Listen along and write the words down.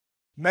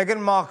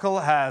Meghan Markle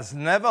has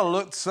never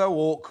looked so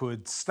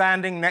awkward.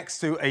 Standing next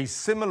to a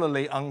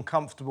similarly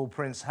uncomfortable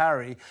Prince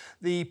Harry,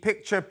 the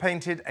picture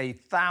painted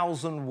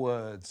 1,000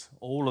 words,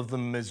 all of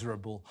them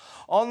miserable.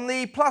 On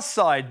the plus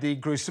side, the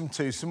gruesome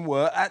twosome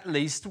were at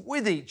least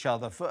with each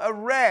other for a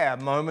rare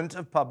moment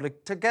of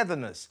public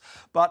togetherness.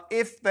 But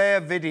if their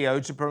video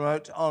to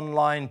promote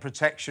online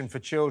protection for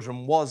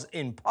children was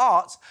in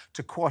part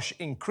to quash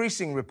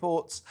increasing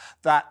reports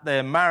that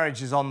their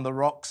marriage is on the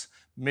rocks,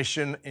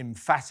 mission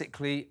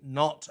emphatically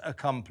not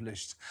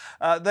accomplished.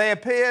 They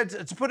appeared,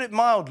 to put it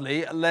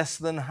mildly, less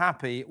than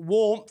happy.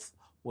 Warmth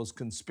was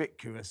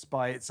conspicuous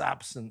by its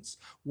absence.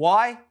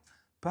 Why?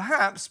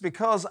 Perhaps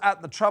because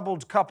at the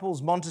troubled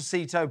couple's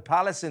Montecito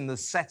palace in the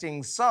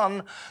setting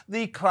sun,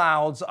 the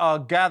clouds are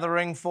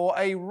gathering for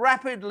a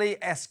rapidly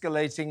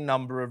escalating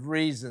number of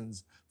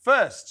reasons.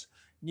 First,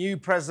 new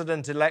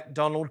President-elect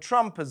Donald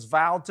Trump has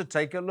vowed to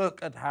take a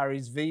look at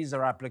Harry's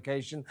visa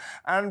application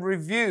and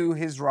review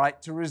his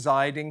right to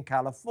reside in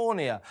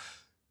California.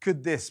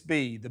 Could this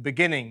be the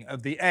beginning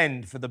of the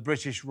end for the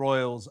British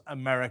royals'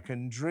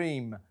 American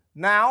dream?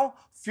 Now,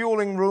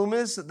 fueling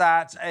rumours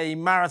that a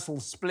marital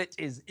split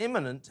is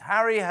imminent,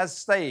 Harry has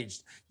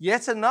staged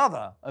yet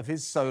another of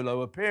his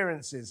solo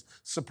appearances,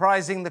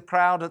 surprising the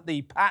crowd at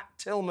the Pat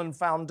Tillman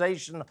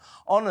Foundation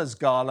Honours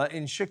Gala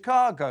in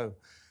Chicago.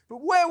 But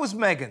where was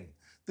Meghan?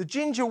 The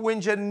ginger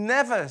whinger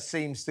never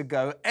seems to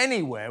go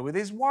anywhere with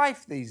his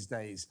wife these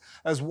days.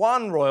 As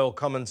one royal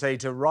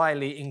commentator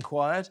wryly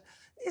inquired,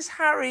 is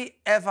Harry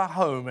ever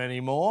home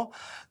anymore?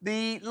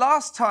 The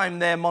last time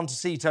their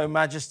Montecito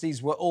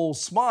Majesties were all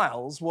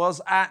smiles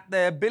was at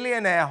their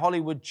billionaire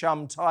Hollywood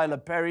chum Tyler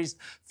Perry's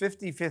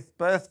 55th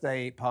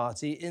birthday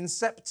party in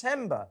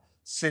September.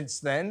 Since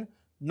then,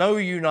 no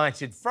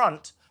united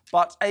front,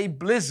 but a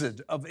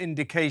blizzard of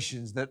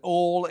indications that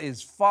all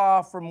is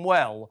far from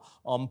well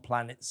on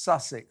planet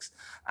Sussex.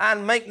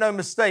 And make no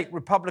mistake,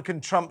 Republican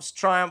Trump's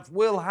triumph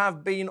will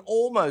have been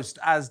almost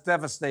as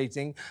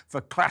devastating for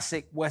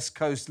classic West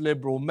Coast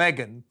liberal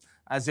Meghan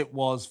as it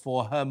was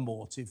for her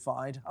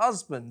mortified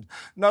husband.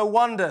 No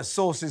wonder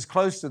sources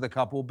close to the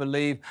couple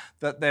believe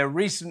that their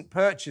recent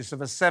purchase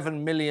of a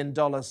 $7 million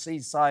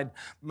seaside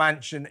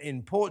mansion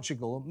in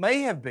Portugal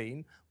may have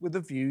been with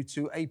a view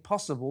to a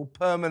possible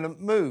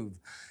permanent move.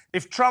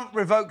 If Trump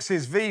revokes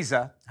his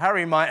visa,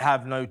 Harry might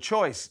have no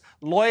choice.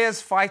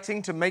 Lawyers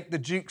fighting to make the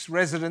Duke's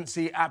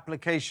residency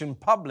application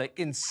public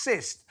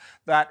insist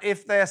that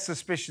if their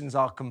suspicions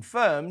are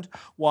confirmed,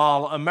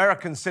 while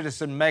American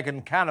citizen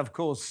Meghan can, of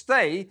course,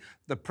 stay,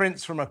 the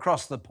prince from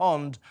across the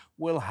pond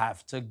will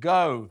have to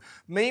go.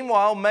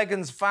 Meanwhile,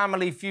 Meghan's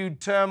family feud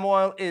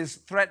turmoil is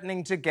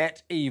threatening to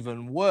get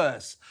even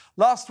worse.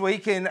 Last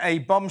week, in a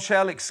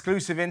bombshell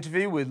exclusive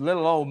interview with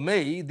little old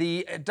me,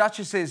 the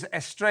Duchess's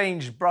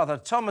estranged brother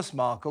Thomas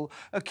Markle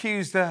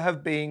accused her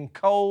of being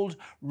cold,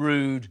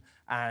 rude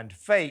and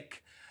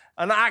fake.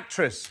 An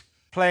actress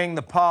playing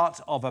the part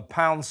of a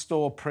pound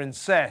store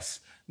princess.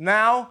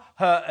 Now,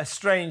 her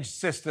estranged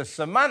sister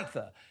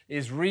Samantha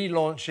is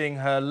relaunching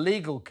her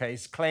legal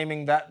case,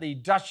 claiming that the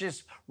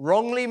Duchess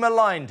wrongly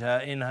maligned her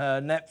in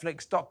her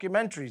Netflix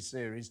documentary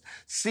series.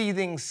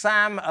 Seething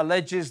Sam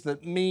alleges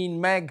that Mean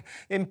Meg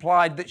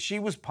implied that she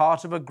was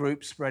part of a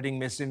group spreading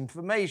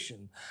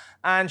misinformation.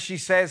 And she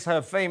says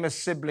her famous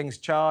siblings'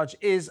 charge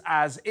is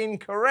as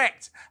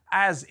incorrect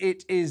as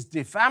it is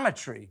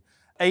defamatory.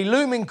 A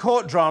looming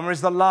court drama is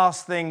the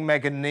last thing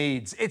Meghan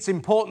needs. It's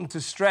important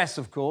to stress,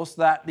 of course,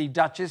 that the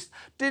Duchess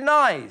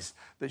denies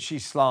that she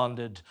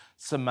slandered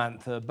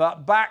Samantha.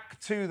 But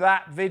back to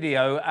that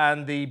video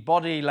and the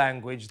body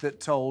language that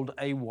told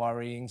a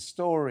worrying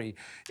story.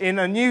 In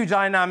a new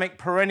dynamic,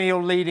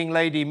 perennial leading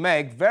lady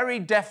Meg very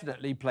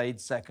definitely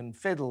played second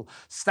fiddle,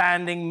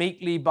 standing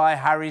meekly by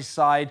Harry's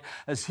side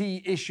as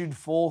he issued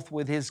forth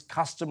with his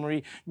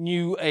customary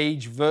new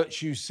age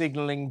virtue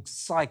signalling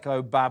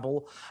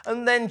psychobabble,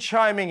 and then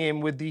chiming in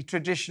with the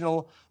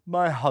traditional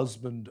 "my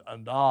husband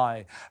and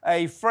I,"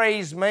 a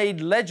phrase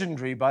made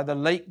legendary by the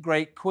late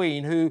great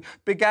Queen, who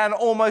began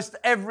almost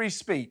every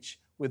speech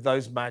with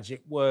those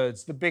magic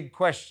words. The big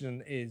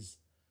question is,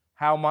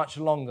 how much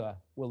longer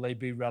will they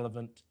be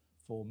relevant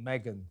for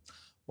Meghan?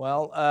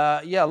 Well,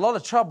 yeah, a lot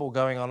of trouble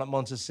going on at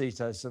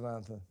Montecito,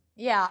 Samantha.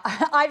 Yeah,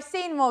 I've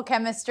seen more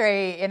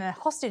chemistry in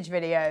hostage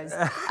videos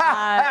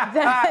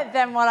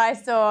than what I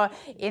saw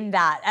in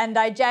that. And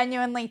I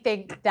genuinely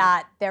think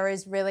that there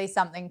is really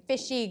something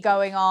fishy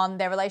going on.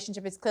 Their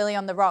relationship is clearly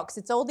on the rocks.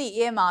 It's all the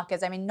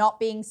earmarkers. I mean, not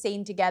being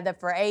seen together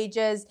for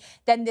ages.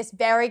 Then this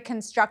very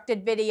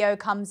constructed video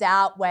comes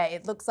out where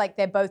it looks like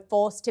they're both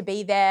forced to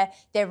be there.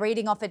 They're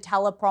reading off a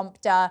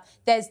teleprompter.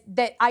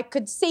 I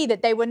could see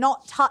that they were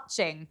not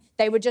touching.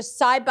 They were just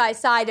side by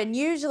side. And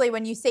usually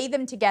when you see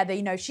them together,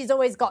 you know, she's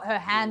always got her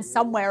hand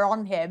somewhere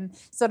on him,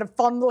 sort of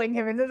fondling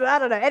him. And I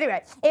don't know.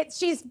 Anyway,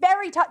 she's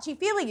very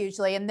touchy-feely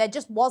usually, and there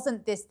just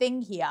wasn't this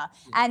thing here.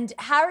 And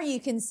Harry, you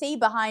can see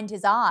behind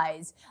his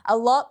eyes a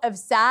lot of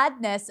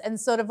sadness and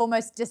sort of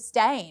almost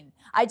disdain.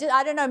 I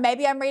don't know,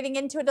 maybe I'm reading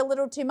into it a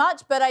little too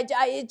much, but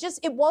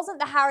it wasn't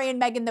the Harry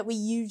and Meghan that we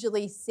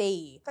usually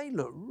see. They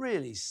look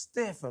really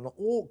stiff and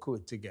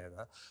awkward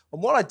together.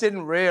 And what I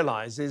didn't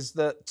realise is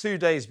that 2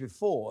 days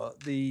before,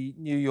 the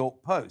New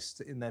York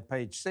Post, in their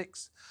page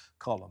 6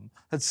 column,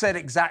 had said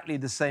exactly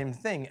the same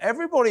thing.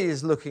 Everybody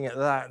is looking at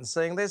that and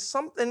saying there's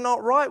something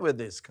not right with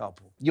this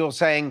couple. You're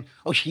saying,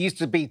 oh, she used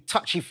to be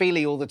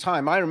touchy-feely all the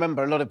time. I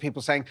remember a lot of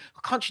people saying, oh,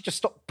 can't you just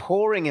stop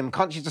pouring him?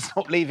 Can't you just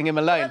stop leaving him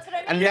alone? Well, that's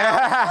what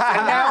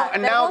I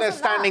mean. Now they're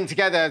standing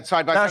together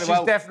side by side.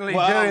 She's definitely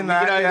doing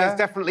that. You know, there's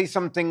definitely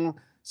something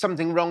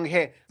wrong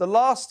here. The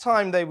last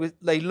time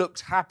they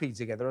looked happy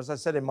together, as I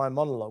said in my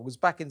monologue, was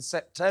back in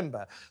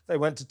September. They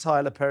went to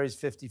Tyler Perry's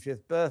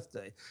 55th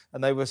birthday,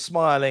 and they were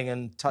smiling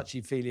and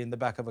touchy-feely in the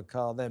back of a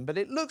car then. But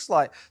it looks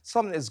like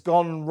something has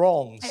gone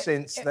wrong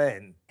since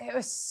then. It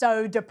was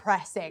so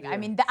depressing. Yeah. I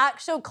mean, the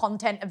actual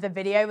content of the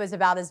video was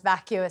about as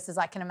vacuous as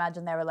I can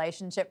imagine their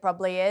relationship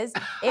probably is.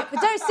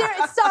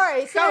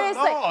 Sorry,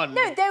 seriously.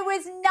 No, there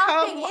was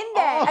nothing in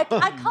there.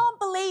 I can't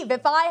believe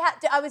if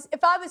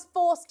I was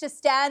forced to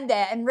stand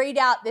there and read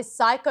out this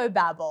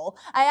psychobabble,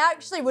 I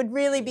actually would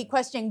really be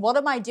questioning, what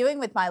am I doing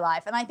with my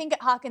life? And I think it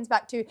harkens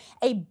back to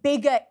a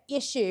bigger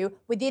issue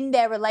within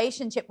their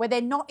relationship where they're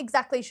not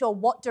exactly sure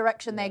what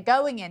direction they're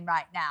going in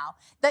right now.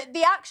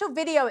 The actual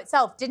video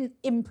itself didn't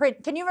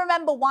imprint. Can you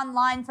remember one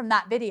line from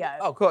that video?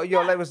 Oh, cool.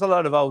 Yeah. There was a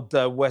lot of old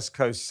West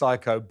Coast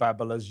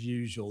psychobabble as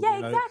usual.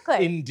 Yeah,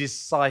 exactly.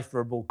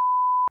 Indecipherable,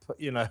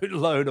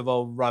 load of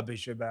old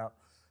rubbish about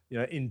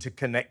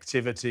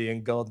interconnectivity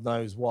and God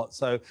knows what.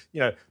 So,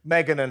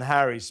 Meghan and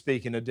Harry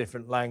speak in a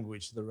different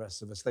language to the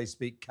rest of us. They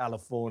speak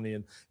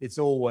Californian. It's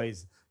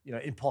always,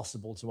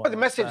 impossible to understand. But the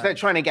message they're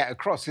trying to get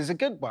across is a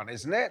good one,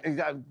 isn't it?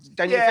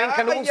 Don't you think?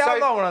 I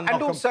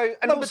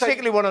don't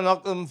particularly want to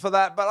knock them for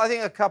that, but I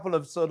think a couple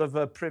of sort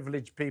of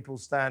privileged people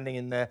standing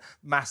in their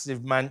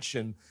massive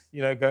mansion,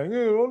 going,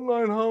 oh,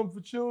 online harm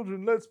for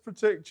children, let's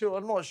protect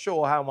children. I'm not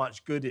sure how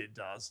much good it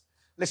does.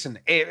 Listen,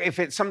 if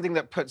it's something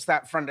that puts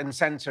that front and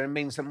centre and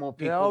means that more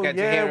people get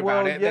to hear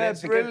about it, then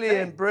it's a good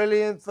thing.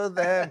 Brilliant for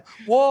them.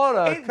 What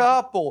a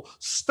couple.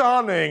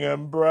 Stunning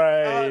and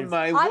brave. Oh,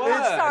 my word. I'm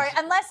not sorry,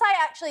 unless I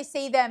actually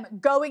see them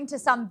going to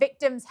some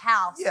victim's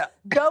house,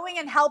 going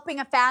and helping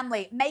a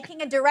family,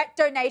 making a direct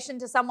donation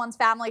to someone's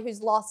family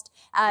who's lost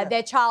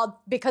their child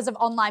because of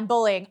online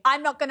bullying,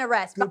 I'm not going to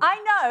rest. But I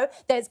know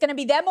that it's going to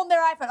be them on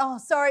their iPhone. Oh,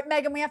 sorry,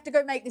 Meghan, we have to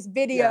go make this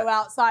video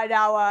outside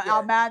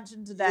our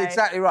mansion today.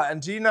 Exactly right.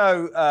 And do you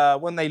know,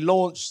 when they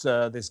launched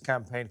this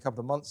campaign a couple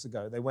of months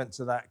ago, they went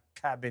to that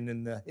cabin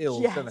in the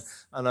hills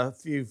and a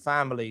few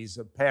families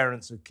of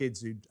parents of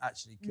kids who'd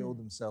actually killed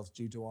themselves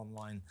due to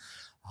online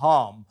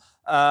harm.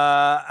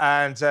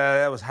 And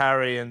that was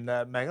Harry and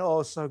Meghan.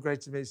 Oh, so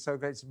great to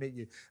meet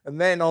you. And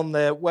then on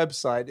their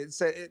website, it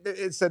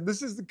said,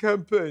 this is the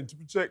campaign to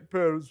protect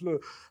parents.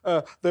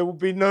 There will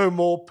be no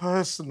more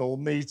personal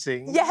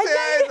meetings.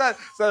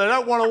 So they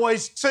don't want to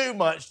waste too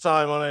much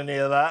time on any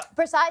of that.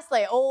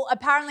 Precisely.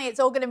 Apparently it's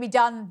all going to be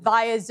done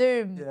via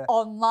Zoom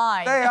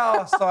online. They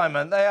are,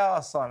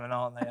 Simon,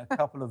 aren't they? A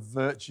couple of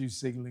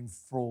virtue-signalling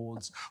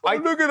frauds.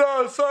 Look at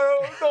us.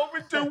 We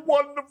do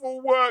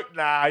wonderful work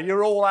now.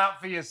 You're all out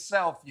for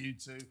yourself, you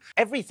two.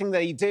 Everything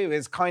they do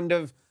is kind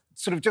of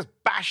sort of just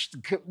bashed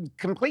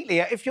completely.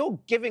 If you're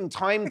giving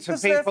time to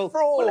people...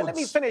 Well, let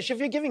me finish. If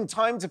you're giving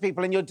time to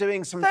people and you're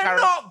doing some charity... They're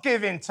not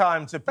giving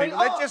time to people.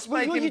 They're just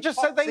making you just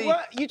said they were.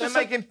 They're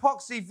making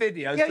poxy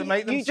videos to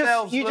make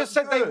themselves You just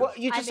said they were.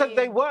 You just said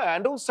they were.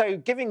 And also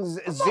giving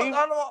Zoom...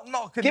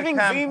 Giving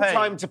Zoom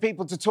time to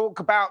people to talk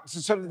about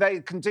so that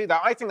they can do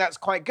that. I think that's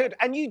quite good.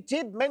 And you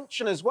did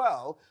mention as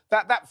well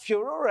that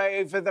furore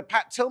over the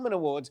Pat Tillman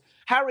Awards,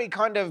 Harry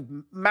kind of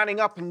manning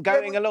up and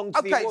going along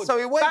to the awards. So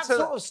he went that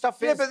sort of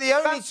stuff is... Yeah, but the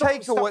only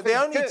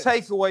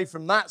takeaway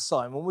from that,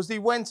 Simon, was he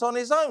went on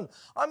his own.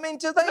 I mean,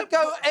 do they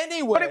go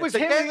anywhere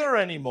together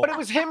anymore? But it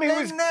was him who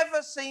was...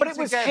 never seen But it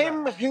was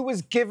him who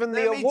was given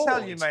the award. Let me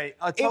tell you, mate.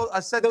 I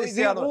said this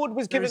the other... The award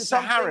was given to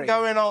Harry.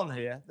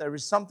 There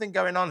is something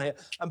going on here.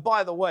 And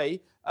by the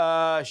way,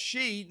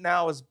 she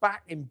now is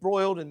back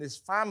embroiled in this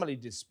family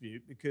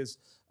dispute because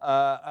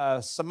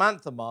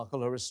Samantha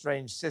Markle, her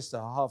estranged sister,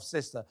 her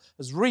half-sister,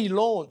 has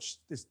relaunched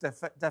this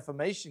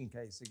defamation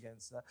case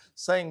against her,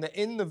 saying that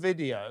in the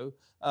video,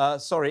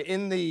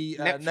 in the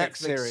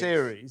Netflix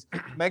series,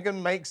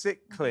 Meghan makes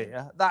it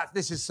clear that,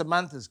 this is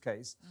Samantha's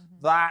case,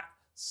 that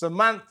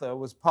Samantha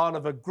was part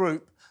of a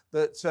group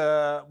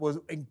that was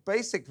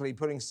basically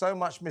putting so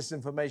much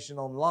misinformation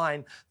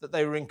online that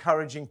they were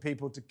encouraging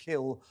people to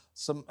kill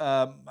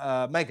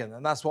Meghan.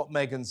 And that's what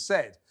Meghan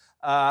said.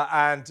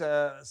 And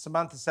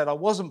Samantha said, I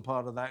wasn't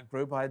part of that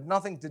group. I had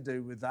nothing to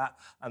do with that.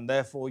 And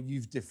therefore,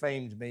 you've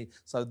defamed me.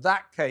 So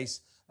that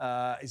case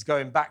is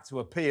going back to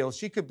appeal.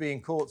 She could be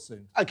in court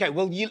soon. OK,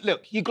 well,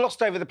 you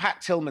glossed over the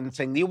Pat Tillman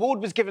thing. The award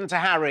was given to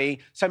Harry,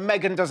 so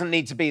Meghan doesn't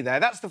need to be there.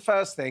 That's the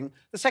first thing.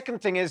 The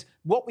second thing is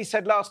what we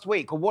said last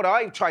week, or what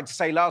I tried to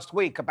say last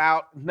week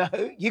about, no,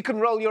 you can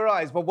roll your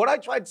eyes, but what I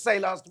tried to say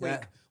last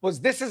week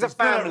was this is a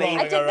family.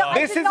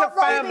 This is a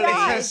family.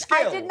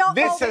 I did not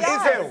roll the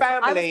eyes.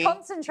 Family. I was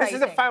concentrating.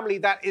 This is a family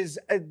that is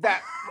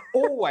that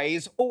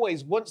always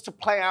wants to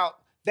play out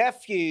their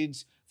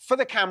feuds for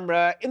the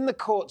camera, in the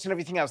courts and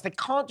everything else. They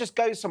can't just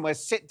go somewhere,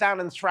 sit down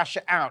and thrash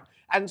it out.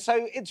 And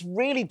so it's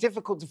really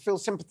difficult to feel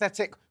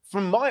sympathetic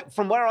from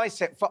where I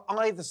sit for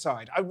either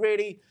side. I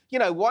really,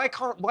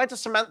 why does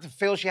Samantha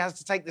feel she has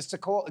to take this to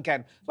court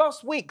again?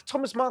 Last week,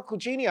 Thomas Markle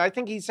Jr., I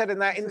think he said in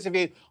that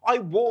interview, I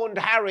warned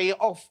Harry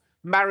off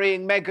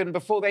marrying Meghan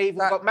before they even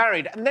got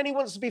married. And then he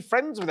wants to be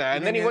friends with her.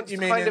 And then he wants to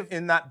kind of...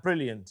 In that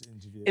brilliant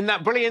interview. In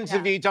that brilliant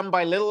interview done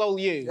by little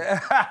old you. Yeah,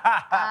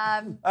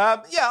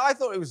 I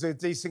thought he was a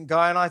decent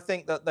guy, and I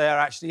think that they're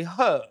actually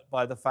hurt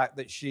by the fact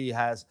that she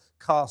has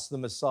cast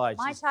them aside.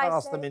 She's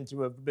cast them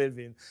into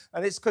oblivion.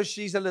 And it's because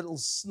she's a little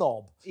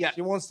snob. Yeah.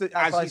 She wants to,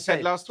 as I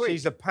said last week.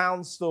 She's a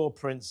pound store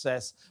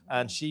princess,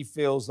 and she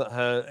feels that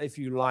her, if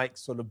you like,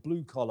 sort of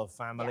blue-collar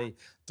family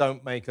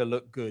don't make her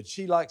look good.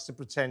 She likes to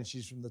pretend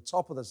she's from the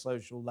top of the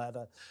social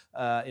ladder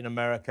in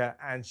America,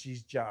 and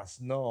she's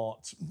just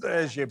not.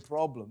 There's your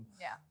problem.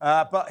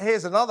 Yeah. But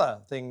here's another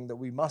thing that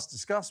we must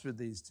discuss with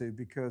these two,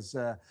 because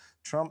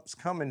Trump's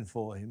coming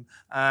for him,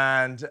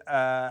 and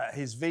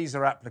his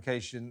visa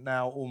application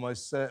now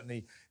almost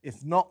certainly,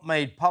 if not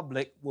made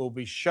public, will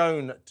be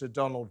shown to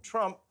Donald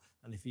Trump.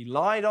 And if he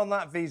lied on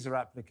that visa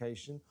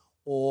application,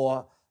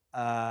 or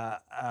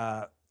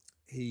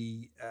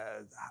he's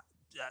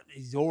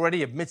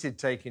already admitted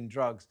taking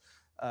drugs,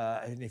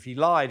 and if he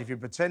lied, if he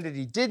pretended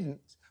he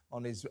didn't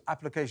on his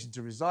application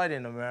to reside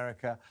in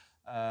America,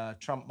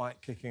 Trump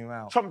might kick him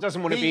out. Trump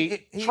doesn't want to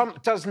be...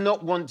 Trump does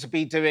not want to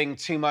be doing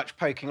too much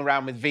poking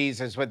around with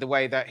visas with the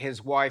way that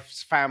his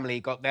wife's family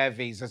got their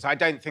visas. I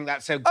don't think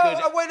that's a good...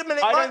 Oh, wait a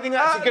minute. I don't think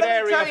that's a good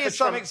area for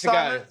Trump to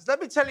go.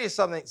 Let me tell you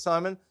something,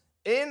 Simon.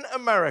 In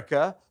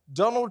America,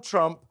 Donald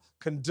Trump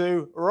can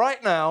do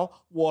right now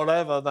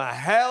whatever the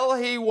hell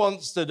he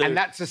wants to do. And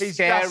that's a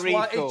scary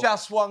thought. He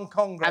just won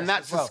Congress. And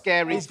that's a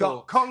scary thought. He's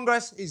got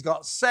Congress, he's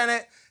got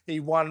Senate, he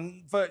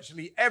won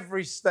virtually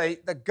every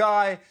state. The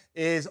guy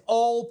is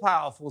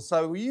all-powerful.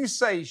 So you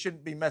say he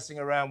shouldn't be messing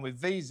around with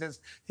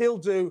visas. He'll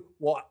do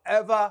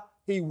whatever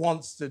he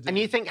wants to do. And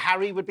you think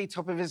Harry would be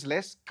top of his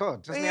list?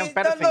 God, doesn't he have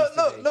better things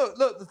to do?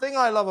 Look, the thing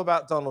I love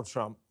about Donald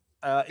Trump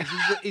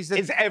is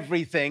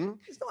everything.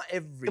 It's not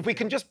everything. If we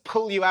can just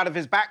pull you out of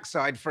his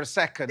backside for a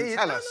second,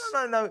 tell us.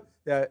 No.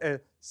 Yeah,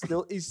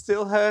 he's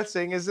still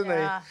hurting, isn't he?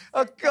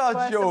 Oh, It's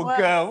God, your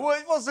girl.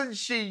 Wasn't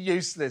she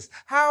useless?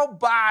 How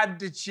bad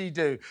did she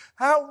do?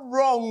 How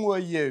wrong were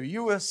you?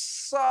 You were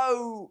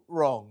so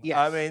wrong. Yes.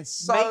 I mean,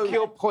 so... Make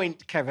your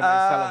point, Kevin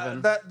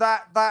O'Sullivan.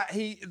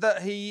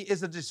 That he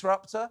is a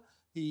disruptor.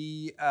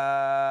 He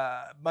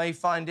may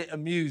find it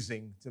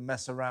amusing to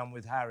mess around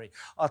with Harry.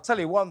 I'll tell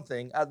you one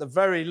thing, at the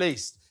very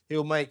least,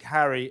 he'll make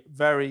Harry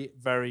very,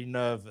 very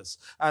nervous.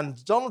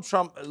 And Donald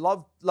Trump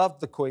loved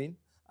the Queen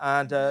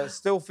and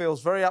still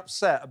feels very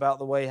upset about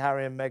the way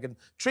Harry and Meghan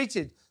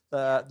treated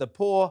the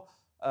poor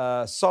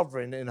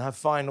sovereign in her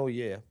final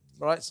year.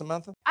 Right,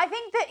 Samantha? I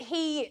think that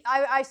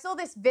I saw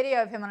this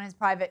video of him on his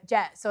private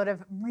jet sort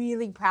of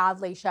really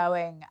proudly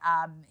showing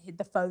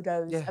the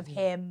photos of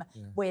him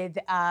with,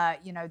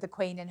 the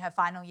Queen in her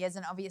final years.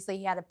 And obviously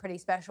he had a pretty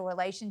special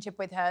relationship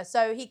with her.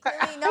 So he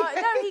clearly... No,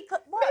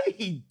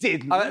 he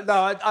didn't. I'm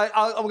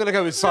going to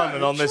go with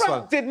Simon on this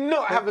Trump one. did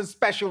not have a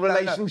special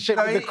relationship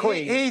with the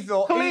Queen. He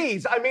thought...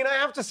 Please, I mean, I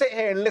have to sit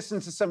here and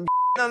listen to some...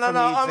 No,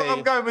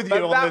 I'm going with you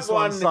on this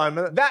one,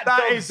 Simon.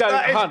 That is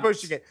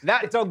pushing it.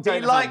 That dog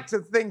don't He liked to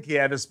think he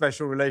had a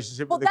special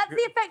relationship with the Queen. Well,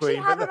 that's the effect she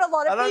had on a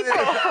lot of people.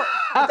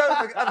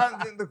 I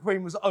don't think the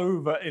Queen was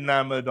over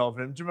enamoured of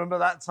him. Do you remember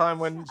that time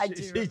when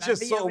he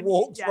just sort of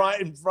walked right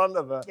in front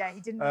of her? Yeah,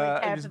 he didn't really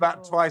care. He was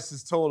about twice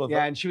as tall of her.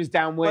 Yeah, and she was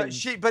downwind.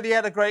 But he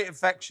had a great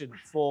affection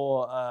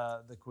for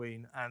the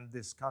Queen and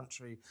this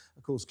country.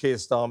 Of course, Keir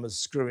Starmer's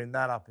screwing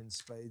that up in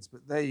spades,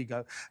 but there you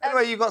go.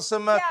 Anyway, you've got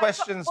some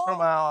questions from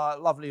our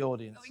lovely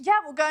audience. Yeah,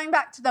 well, going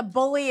back to the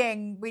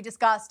bullying we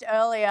discussed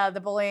earlier,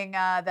 the bullying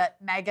that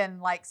Meghan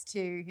likes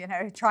to,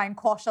 try and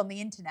quash on the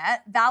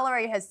internet,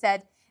 Valerie has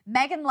said,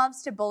 Meghan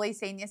loves to bully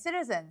senior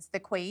citizens. The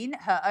Queen,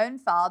 her own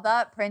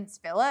father, Prince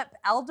Philip.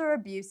 Elder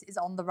abuse is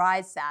on the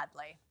rise,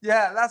 sadly.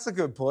 Yeah, that's a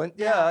good point.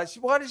 Yeah.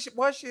 Why does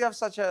she have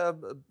such a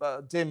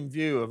dim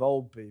view of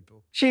old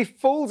people? She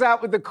falls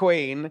out with the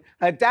Queen.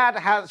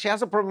 She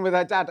has a problem with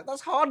her dad.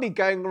 That's hardly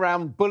going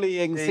around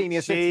bullying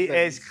senior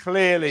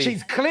citizens.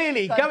 She's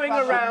clearly going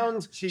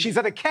around. She's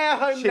at a care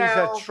home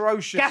now.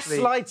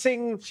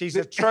 Gaslighting. She's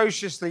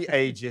atrociously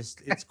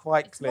ageist. It's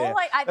quite clear.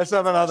 Let's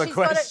have another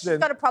question. She's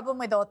got a problem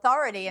with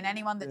authority, and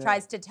anyone that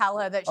tries to tell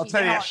her that she's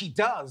not. She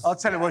does. I'll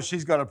tell you what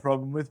she's got a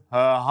problem with.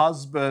 Her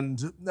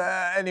husband.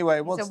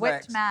 Anyway, what's next? He's a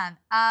whipped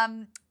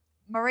man.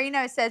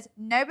 Marino says,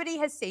 nobody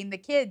has seen the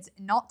kids,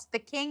 not the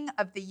King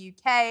of the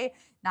UK,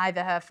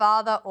 neither her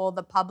father or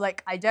the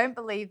public. I don't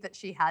believe that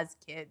she has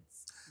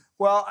kids.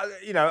 Well,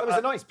 you know... There was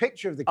a nice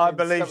picture of the kids. I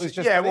believe... That was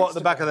just what,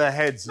 the back of their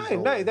heads?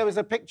 No, there was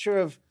a picture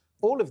of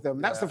all of them.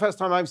 That's the first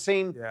time I've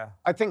seen...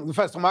 I think the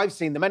first time I've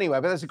seen them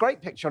anyway, but there's a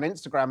great picture on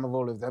Instagram of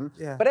all of them.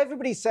 Yeah. But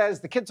everybody says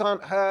the kids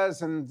aren't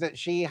hers and that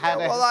she had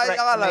a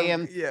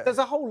hysterectomy. There's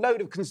a whole load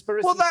of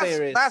conspiracy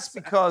theories. That's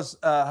because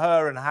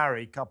her and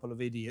Harry, couple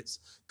of idiots,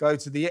 go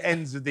to the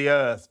ends of the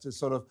earth to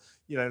sort of,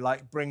 you know,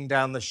 like bring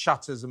down the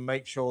shutters and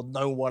make sure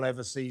no one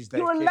ever sees their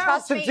kids. You're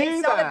allowed to do that.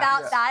 It's not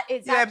about that.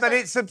 It's but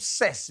it's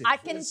obsessive. I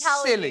can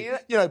tell silly.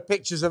 You know,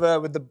 pictures of her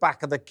with the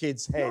back of the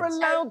kids' heads. You're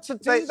allowed to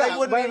do that. They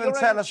wouldn't even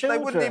tell us. They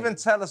wouldn't even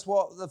tell us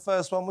what the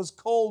first one was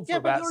called for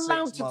about 6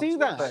 months. Yeah, but you're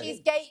allowed to do that.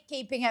 She's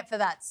gatekeeping it for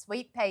that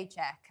sweet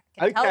paycheck.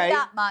 I can tell you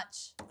that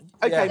much.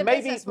 Okay,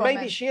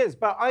 maybe she is,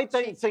 but I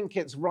don't think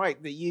it's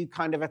right that you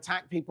kind of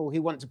attack people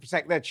who want to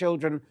protect their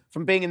children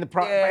from being in the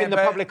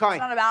public eye.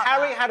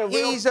 Harry had a real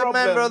problem. He's a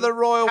member of the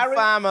royal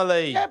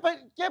family. Yeah,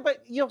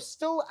 but you're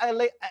still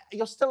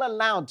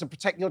allowed to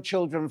protect your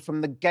children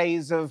from the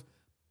gaze of,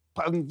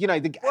 you know,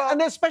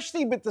 and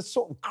especially with the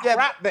sort of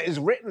crap that is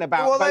written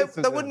about both of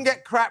them. They wouldn't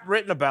get crap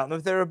written about them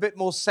if they were a bit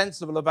more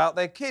sensible about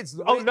their kids.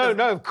 Oh, no,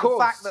 of course.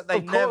 The fact that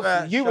they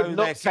never you would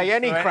not say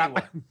any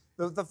crap.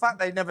 The fact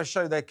they never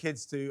show their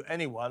kids to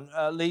anyone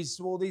leads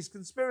to all these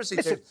conspiracy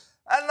theories.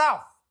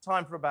 Enough!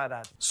 Time for a bad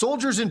ad.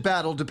 Soldiers in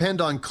battle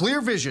depend on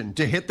clear vision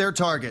to hit their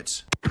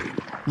targets.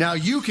 Now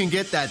you can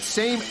get that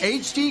same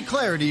HD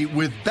clarity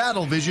with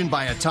Battle Vision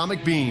by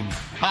Atomic Beam.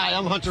 Hi,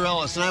 I'm Hunter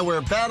Ellis, and I wear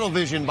Battle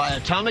Vision by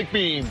Atomic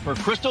Beam for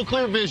crystal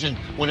clear vision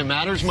when it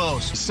matters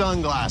most.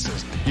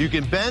 Sunglasses. You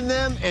can bend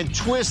them and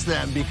twist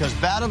them because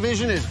Battle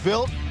Vision is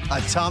built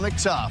atomic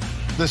tough.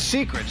 The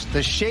secret's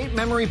the shape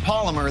memory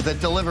polymer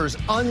that delivers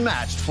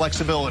unmatched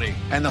flexibility.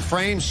 And the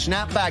frames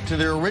snap back to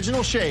their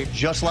original shape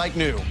just like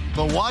new.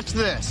 But watch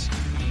this.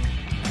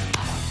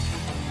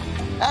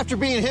 After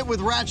being hit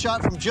with rat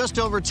shot from just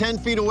over 10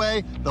 feet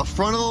away, the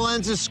front of the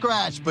lens is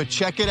scratched, but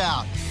check it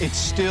out. It's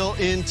still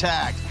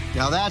intact.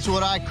 Now that's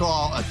what I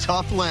call a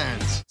tough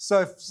lens.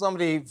 So if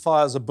somebody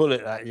fires a bullet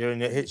at you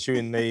and it hits you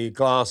in the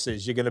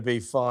glasses, you're going to be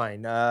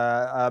fine.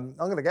 I'm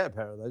going to get a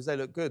pair of those. They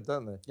look good,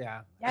 don't they?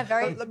 Yeah. Yeah,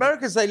 very.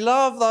 Americans, they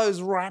love those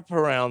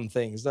wraparound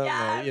things, don't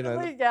they? You know,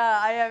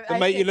 they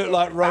make you look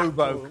like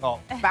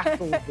RoboCop.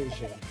 Battle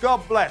Vision.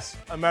 God bless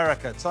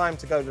America. Time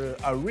to go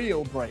to a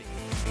real break.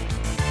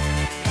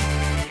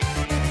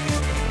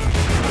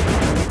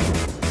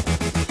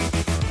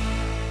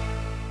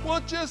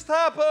 What just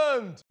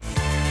happened?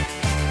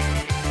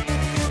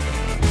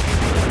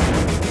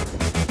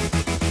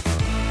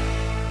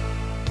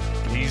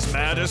 He's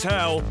mad as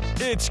hell.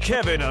 It's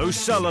Kevin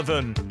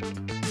O'Sullivan.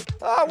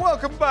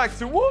 Welcome back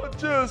to What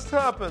Just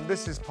Happened.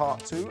 This is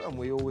part 2, and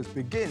we always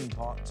begin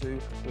part 2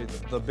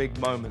 with the big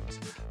moment.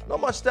 Not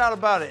much doubt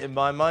about it in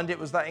my mind. It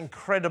was that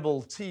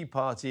incredible tea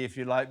party, if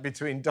you like,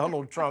 between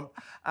Donald Trump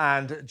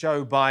and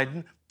Joe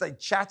Biden. They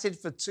chatted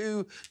for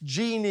 2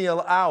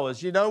 genial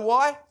hours. You know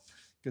why?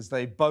 Because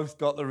they both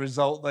got the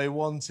result they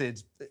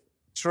wanted.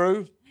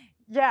 True?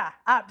 Yeah,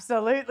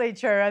 absolutely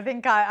true. I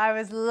think I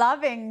was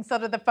loving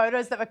sort of the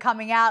photos that were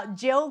coming out.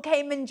 Gill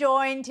came and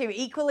joined, who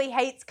equally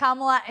hates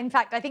Kamala. In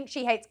fact, I think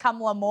she hates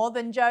Kamala more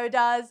than Joe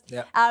does.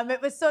 Yep.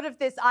 It was sort of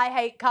this I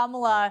hate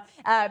Kamala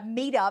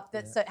meetup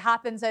that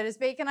happened, so to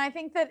speak. And I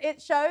think that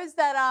it shows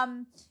that,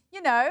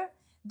 you know,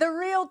 the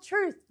real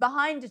truth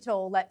behind it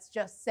all, let's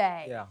just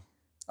say. Yeah.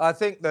 I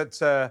think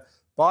that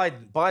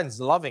Biden's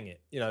loving it,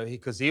 you know,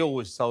 because he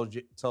always told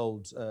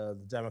the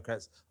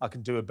Democrats, I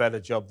can do a better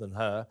job than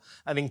her.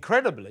 And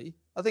incredibly,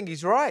 I think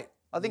he's right.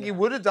 I think he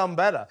would have done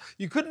better.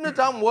 You couldn't have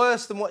done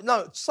worse than what...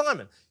 No,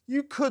 Simon,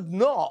 you could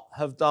not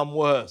have done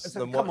worse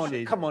than what she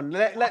did. Come on,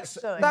 let's...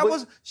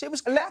 It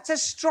was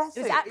catastrophic.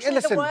 It was actually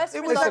the worst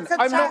result.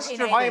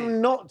 I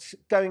am not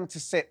going to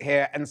sit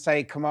here and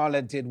say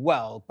Kamala did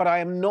well, but I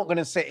am not going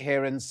to sit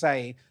here and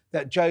say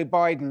that Joe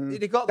Biden...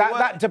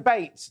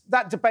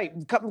 That debate,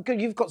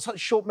 you've got such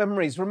short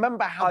memories.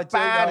 Remember how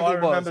bad he was. I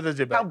remember the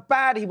debate. How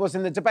bad he was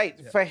in the debate.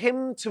 Yeah. For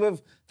him to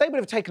have... They would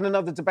have taken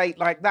another debate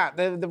like that.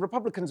 The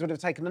Republicans would have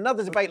taken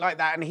another debate like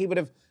that, and he would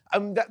have...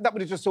 that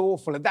would have just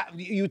awful.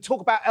 You talk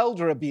about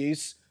elder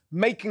abuse,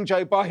 making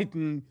Joe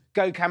Biden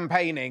go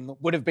campaigning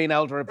would have been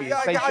elder abuse.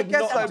 Yeah, I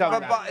guess so,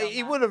 but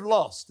he would have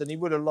lost, and he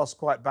would have lost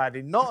quite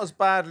badly. Not as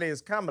badly as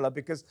Kamala,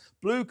 because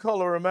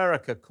blue-collar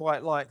America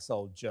quite likes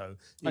old Joe.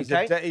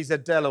 He's a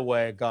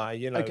Delaware guy,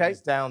 you know,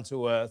 he's down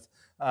to earth,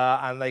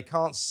 and they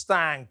can't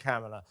stand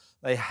Kamala.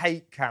 They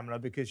hate Kamala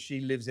because she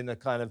lives in a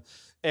kind of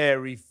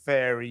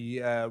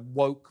airy-fairy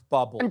woke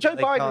bubble. And Joe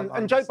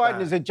Biden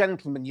is a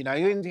gentleman, you know.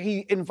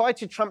 He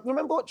invited Trump.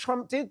 Remember what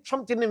Trump did?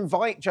 Trump didn't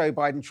invite Joe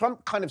Biden.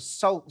 Trump kind of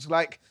sulked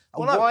like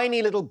a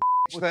whiny little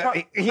Trump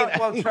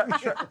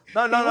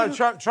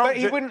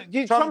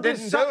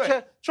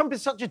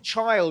is such a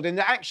child, and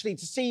actually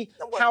to see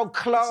how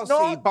classy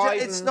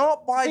Biden... It's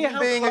not Biden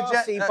being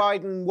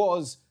Biden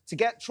was, to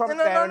get Trump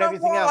there and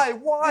everything else.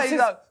 Why?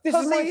 This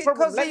is my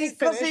problem.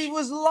 Because he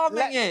was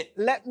loving it.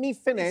 Let me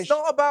finish. It's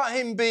not about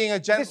him being a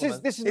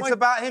gentleman. It's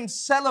about him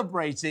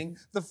celebrating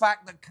the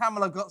fact that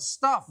Kamala got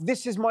stuffed.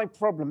 This is my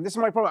problem.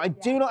 I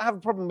do not have a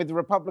problem with the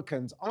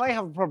Republicans. I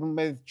have a problem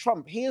with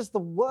Trump. He is the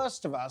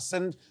worst of us.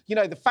 And, you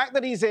know, the fact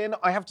that he's in,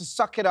 I have to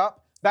suck it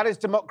up. That is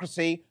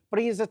democracy. But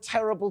he is a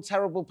terrible,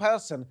 terrible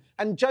person.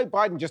 And Joe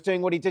Biden just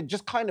doing what he did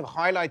just kind of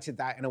highlighted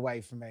that in a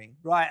way for me.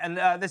 Right, and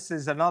this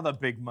is another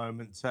big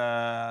moment.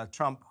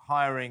 Trump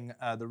hiring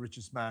the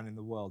richest man in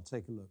the world.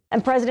 Take a look.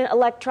 And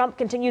President-elect Trump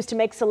continues to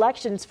make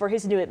selections for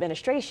his new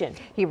administration.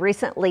 He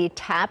recently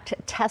tapped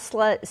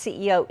Tesla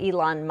CEO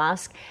Elon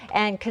Musk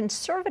and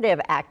conservative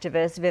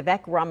activist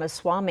Vivek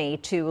Ramaswamy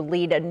to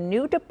lead a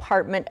new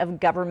Department of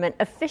Government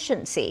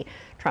Efficiency.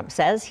 Trump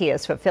says he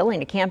is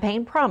fulfilling a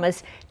campaign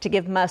promise to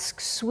give Musk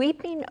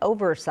sweeping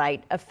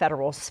oversight of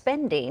federal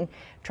spending.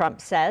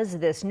 Trump says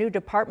this new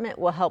department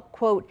will help,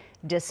 quote,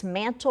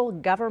 dismantle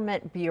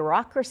government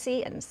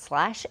bureaucracy and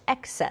slash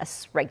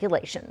excess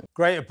regulation.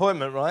 Great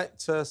appointment, right,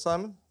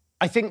 Simon?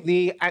 I think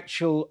the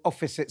actual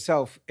office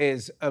itself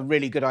is a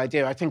really good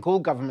idea. I think all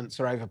governments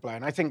are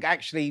overblown. I think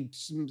actually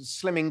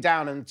slimming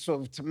down and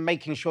sort of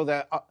making sure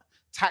that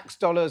tax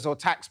dollars or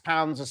tax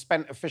pounds are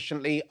spent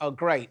efficiently are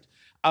great.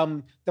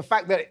 The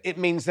fact that it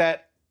means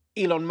that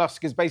Elon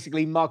Musk is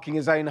basically marking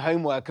his own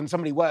homework, and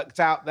somebody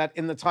worked out that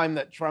in the time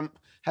that Trump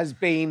has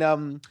been,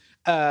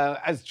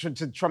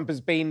 Trump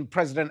has been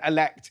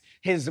president-elect,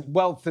 his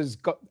wealth has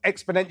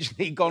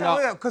exponentially gone up.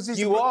 Yeah, because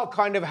you are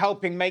kind of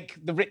helping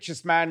make the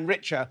richest man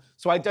richer.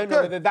 So I don't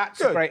know whether that's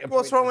a great approach.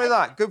 What's wrong with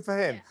that? Good for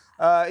him.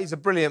 He's a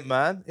brilliant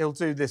man. He'll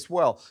do this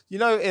well. You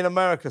know, in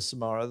America,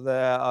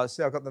 Samara,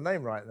 see, I got the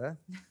name right there.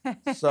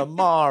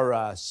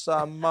 Samara.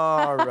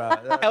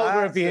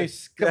 Elder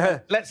abuse.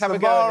 Let's have a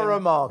go.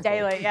 Samara Markle.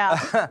 Daily, yeah.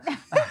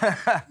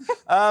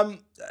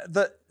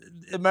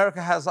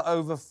 America has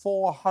over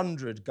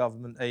 400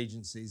 government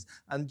agencies,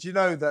 and do you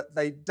know that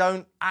they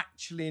don't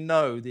actually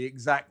know the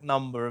exact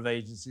number of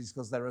agencies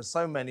because there are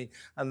so many,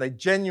 and they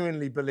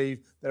genuinely believe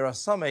there are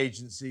some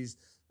agencies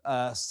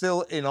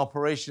still in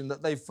operation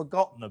that they've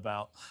forgotten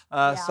about.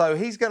 So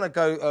he's going to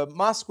go,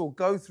 Musk will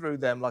go through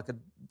them like a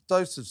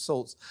dose of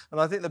salts.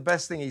 And I think the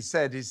best thing he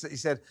said is,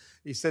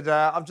 he said,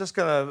 I'm just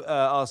going to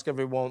ask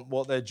everyone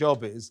what their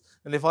job is,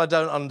 and if I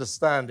don't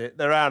understand it,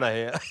 they're out of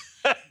here.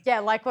 Yeah,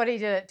 like what he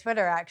did at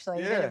Twitter,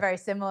 actually. He did a very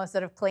similar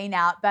sort of clean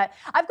out. But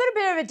I've got a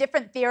bit of a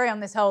different theory on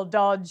this whole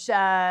Dodge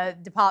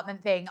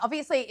department thing.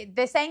 Obviously,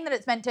 they're saying that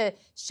it's meant to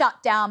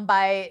shut down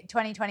by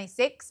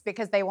 2026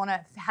 because they want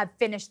to have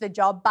finished the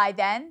job by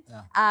then.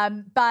 Yeah.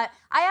 But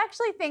I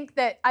actually think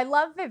that I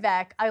love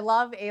Vivek, I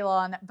love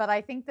Elon, but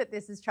I think that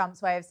this is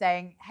Trump's way of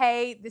saying,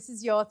 hey, this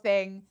is your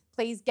thing.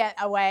 Please get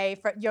away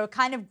from your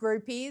kind of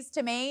groupies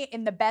to me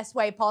in the best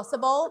way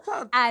possible.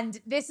 And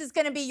this is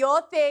going to be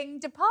your thing,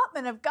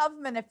 Department of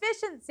Government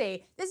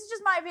Efficiency. This is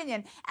just my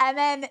opinion. And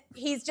then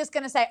he's just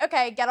going to say,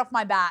 okay, get off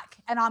my back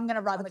and I'm going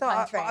to run the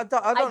country. I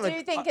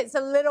do think it's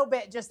a little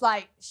bit just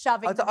like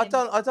shoving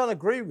I don't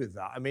agree with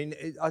that. I mean,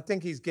 I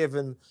think he's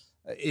given...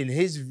 In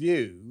his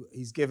view,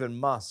 he's given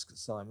Musk,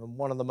 Simon,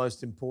 one of the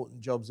most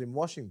important jobs in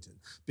Washington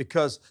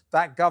because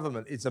that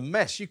government is a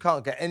mess. You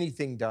can't get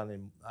anything done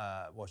in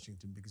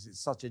Washington because it's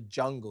such a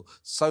jungle.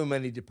 So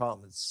many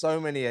departments, so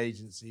many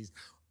agencies,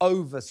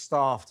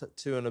 overstaffed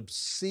to an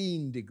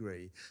obscene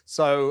degree.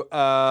 So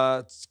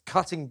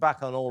cutting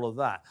back on all of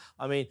that.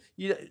 I mean,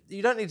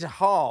 you don't need to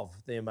halve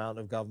the amount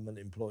of government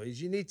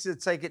employees. You need to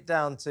take it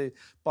down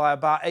by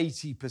about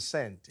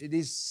 80%. It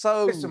is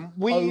so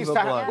we used to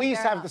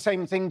have the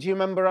same thing. Do you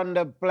remember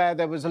under Blair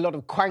there was a lot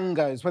of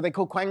quangos? Were they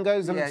called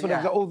quangos? And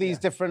of all these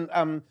different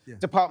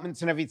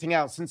departments and everything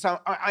else. And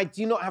so I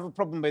do not have a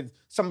problem with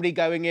somebody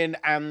going in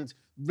and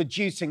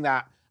reducing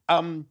that.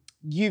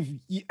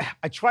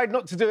 I tried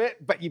not to do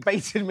it, but you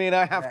baited me and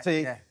I have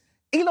to. Yeah.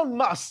 Elon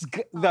Musk,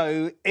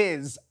 though,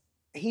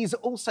 he's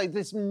also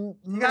this man...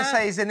 You're going to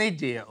say he's an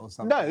idiot or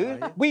something?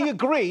 No, we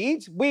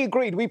agreed. We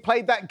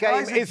played that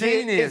game. Is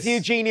he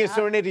a genius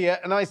or an idiot?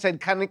 And I said,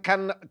 can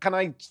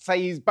I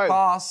say he's both?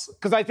 Pass.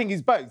 Because I think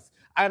he's both.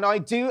 And I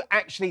do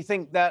actually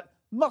think that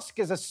Musk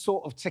is a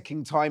sort of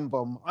ticking time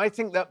bomb. I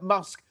think that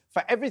Musk...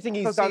 For everything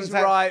he's done... Because he's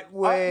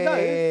right-wing.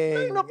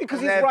 No, not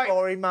because he's right...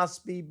 Therefore he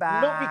must be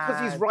bad. Not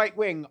because he's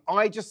right-wing.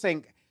 I just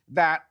think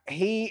that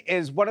he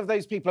is one of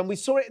those people, and we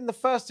saw it in the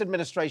first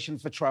administration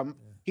for Trump.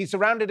 Yeah. He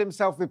surrounded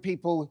himself with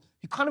people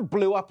who kind of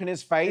blew up in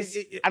his face,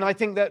 and I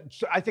think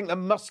that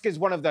Musk is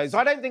one of those.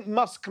 I don't think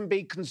Musk can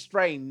be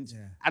constrained,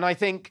 and I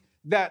think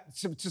that,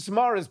 to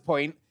Samara's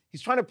point,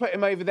 he's trying to put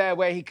him over there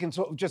where he can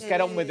sort of just get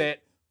on with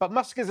it. But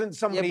Musk isn't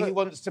somebody who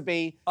wants to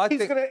be...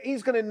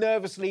 He's going to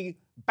nervously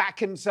back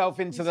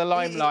himself into the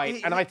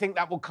limelight, and I think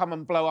that will come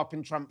and blow up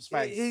in Trump's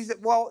face.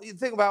 Well, the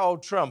thing about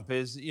old Trump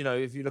is, you know,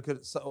 if you look at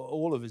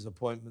all of his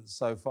appointments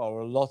so far,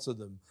 or a lot of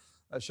them,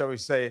 shall we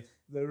say,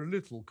 they're a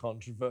little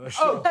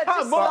controversial. Oh,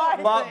 come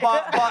on!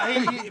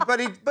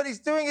 But he's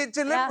doing it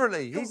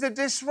deliberately. Yeah. He's a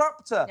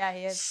disruptor. Yeah,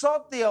 he is.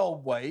 Sod the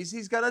old ways.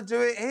 He's going to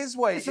do it his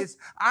way.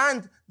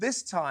 And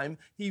this time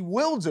he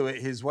will do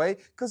it his way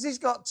because he's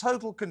got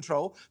total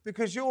control.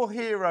 Because your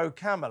hero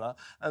Kamala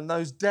and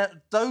those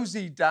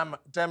dozy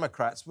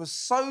Democrats were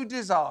so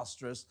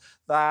disastrous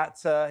that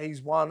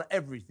he's won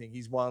everything.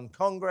 He's won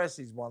Congress.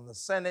 He's won the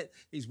Senate.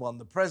 He's won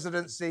the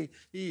presidency.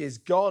 He is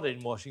God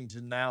in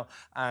Washington now,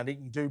 and he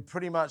can do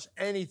pretty much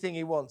anything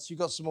he wants. You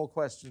got some more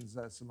questions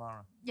there,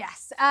 Samara?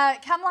 Yes.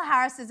 Kamala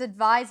Harris's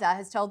advisor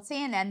has told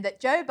CNN that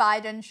Joe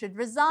Biden should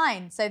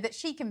resign so that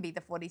she can be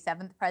the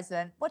 47th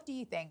president. What do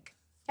you think,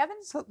 Kevin?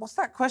 So what's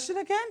that question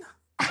again?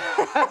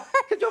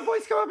 Could your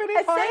voice go a bit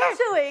higher?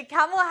 Essentially,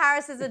 Kamala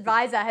Harris's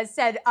advisor has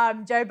said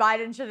Joe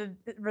Biden should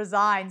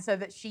resign so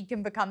that she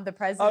can become the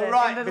president. Oh,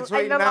 right,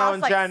 between now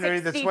and January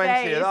the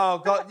 20th. Days.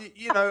 Oh, God,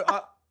 you know...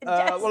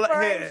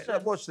 well,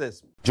 here, watch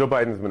this. Joe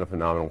Biden's been a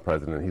phenomenal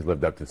president. He's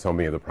lived up to so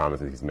many of the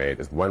promises he's made.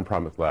 There's one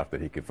promise left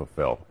that he could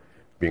fulfill,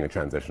 being a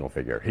transitional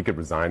figure. He could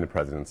resign the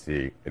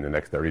presidency in the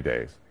next 30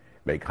 days,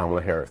 make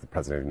Kamala Harris the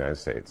president of the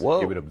United States. Whoa.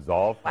 He would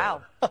absolve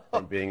her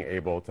from being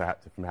able to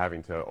from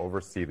having to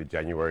oversee the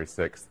January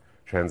 6th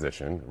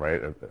transition,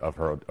 right, of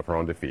her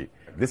own defeat.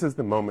 This is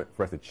the moment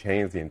for us to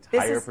change the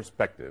entire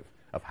perspective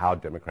of how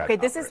Democrats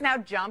operate. This has now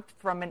jumped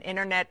from an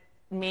internet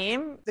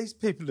meme. These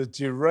people are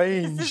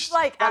deranged. This is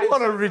like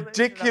what a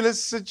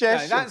ridiculous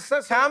suggestion. No,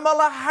 that's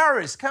Kamala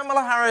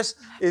Harris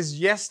is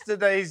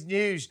yesterday's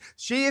news.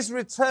 She is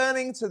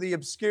returning to the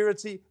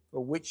obscurity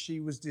for which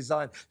she was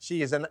designed.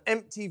 She is an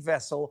empty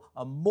vessel,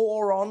 a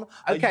moron,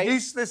 a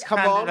useless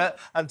candidate,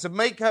 and to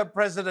make her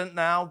president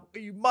now,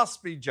 you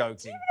must be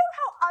joking.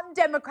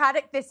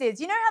 Undemocratic this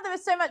is. You know how there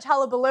was so much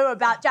hullabaloo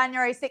about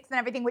January 6th and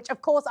everything, which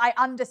of course I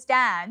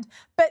understand,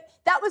 but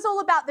that was all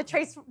about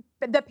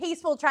the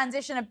peaceful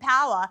transition of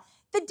power.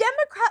 The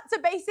Democrats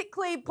are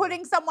basically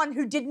putting someone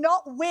who did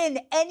not win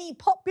any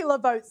popular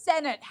vote,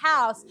 Senate,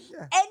 House,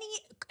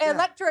 any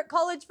electorate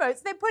college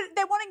votes. They're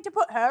wanting to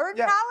put her in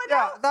power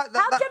now. How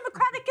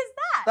democratic is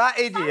that?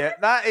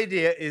 That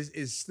idiot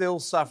is still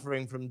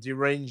suffering from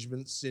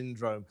derangement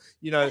syndrome.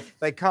 You know,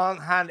 they can't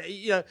handle.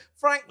 You know,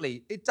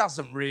 frankly, it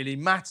doesn't really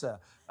matter.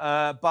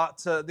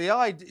 But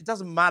it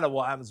doesn't matter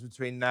what happens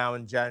between now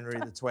and January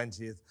the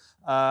 20th.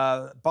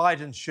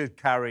 Biden should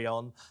carry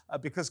on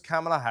because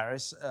Kamala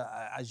Harris,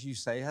 as you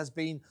say, has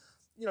been,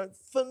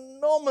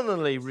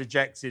 phenomenally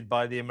rejected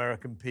by the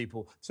American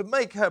people. To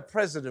make her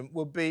president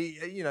would be,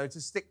 to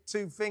stick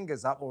two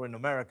fingers up, or in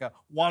America,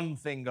 one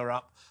finger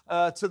up,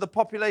 to the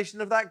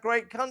population of that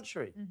great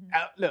country.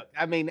 Mm-hmm. Look,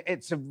 I mean,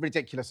 it's a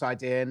ridiculous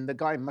idea, and the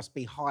guy must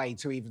be high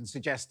to even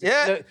suggest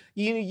it.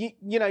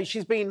 Yeah.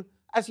 She's been,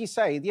 as you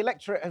say, the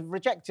electorate have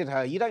rejected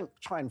her. You don't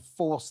try and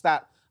force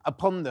that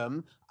upon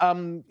them.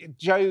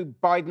 Joe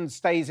Biden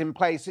stays in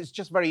place. It's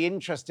just very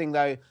interesting,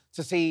 though,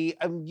 to see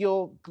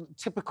your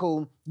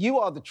typical... You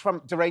are the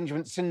Trump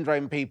derangement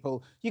syndrome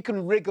people. You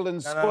can wriggle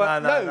and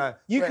squirt. No.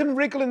 You can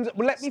wriggle and...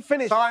 Well, let me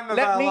finish. Time of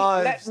our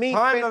lives.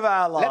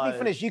 Let me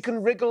finish. You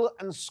can wriggle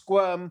and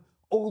squirm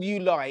all you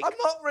like. I'm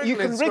not wriggling. You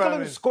can wriggle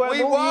and squirm.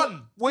 We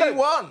won. We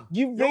won.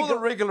 You're the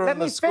wriggler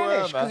and the squirmer. Let me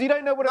finish, because you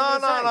don't know what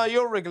I'm going to say. No,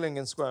 you're wriggling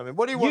and squirming.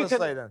 What do you want to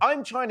say then?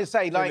 I'm trying to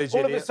say, like,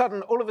 all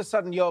of a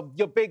sudden, you're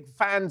big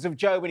fans of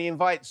Joe when he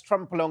invites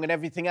Trump along and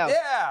everything else.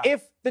 Yeah.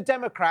 If the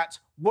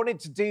Democrats wanted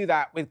to do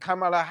that with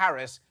Kamala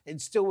Harris,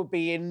 it still would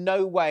be in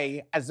no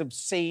way as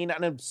obscene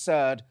and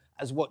absurd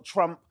as what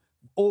Trump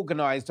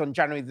organised on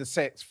January the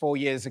 6th 4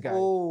 years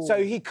ago. Ooh.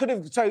 So he could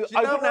have... So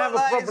I wouldn't have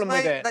a problem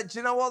with it. Do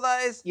you know what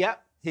that is? Yeah.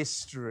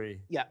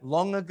 History. Yeah.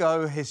 Long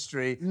ago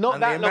history. Not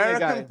and that the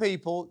American long ago.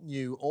 people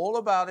knew all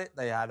about it.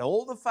 They had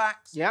all the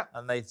facts. Yeah.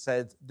 And they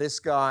said, this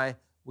guy,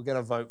 we're going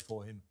to vote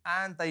for him.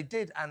 And they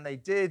did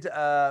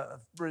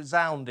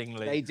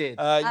resoundingly. They did.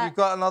 You've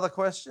got another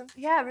question?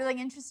 Yeah, a really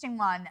interesting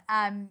one.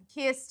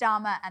 Keir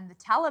Starmer and the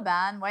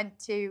Taliban went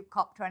to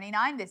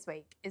COP29 this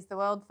week. Is the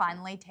world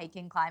finally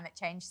taking climate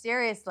change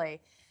seriously?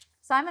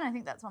 Simon, I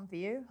think that's one for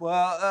you.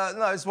 Well,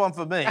 no, it's one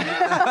for me.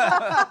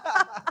 Far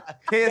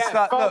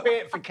be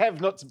it for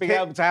Kev not to be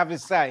able to have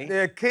his say.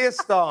 Yeah, Keir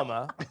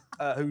Starmer,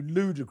 who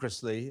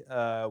ludicrously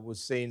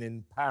was seen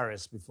in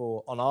Paris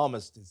on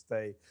Armistice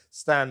Day,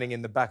 standing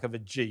in the back of a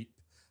Jeep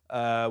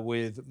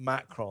with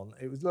Macron.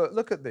 It was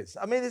look at this.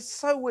 I mean, it's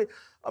so weird.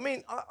 I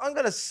mean, I'm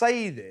going to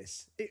say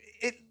this.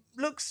 It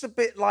looks a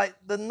bit like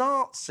the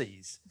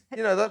Nazis.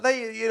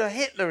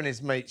 Hitler and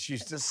his mates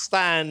used to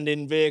stand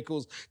in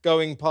vehicles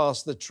going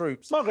past the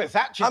troops. Margaret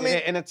Thatcher did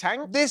it in a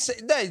tank.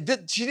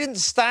 She didn't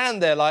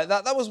stand there like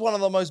that. That was one of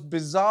the most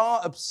bizarre,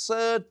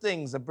 absurd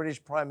things a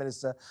British Prime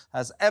Minister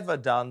has ever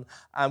done.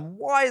 And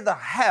why the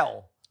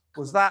hell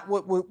was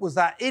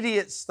that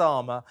idiot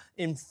Starmer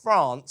in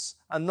France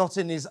and not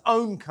in his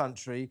own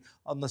country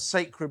on the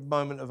sacred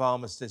moment of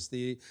armistice,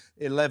 the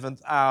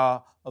 11th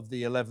hour of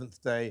the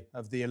 11th day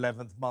of the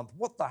 11th month.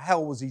 What the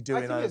hell was he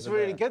doing over there? I think it's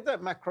really good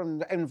that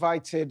Macron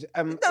invited...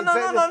 No.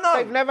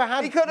 They've never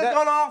had... He could have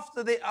gone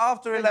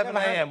after 11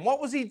 a.m. What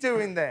was he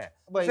doing there?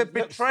 Well, it's a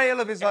betrayal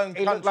of his own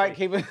country. He looked like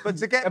he was... But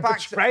to get a back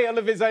betrayal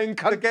of his own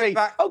country. To get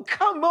back, oh,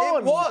 come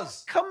on. It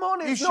was. Come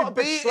on, it's you not should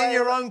be in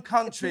your own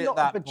country at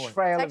that point. It's not a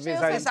betrayal of his own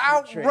country. It's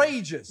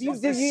outrageous. It's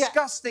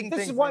disgusting thing.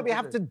 This is why we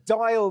have to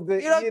dial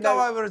the... You don't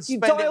go over and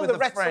spend it with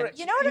the French.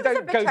 You know what it was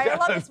a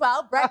betrayal of as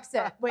well?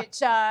 Brexit,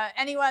 which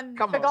anyone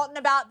forgotten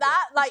about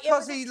that? Like,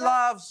 because he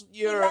loves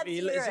Europe.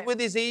 He's with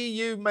his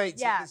EU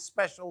mates at this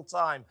special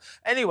time.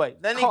 Anyway,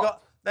 then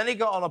he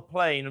got on a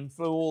plane and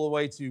flew all the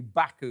way to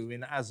Baku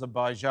in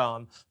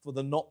Azerbaijan for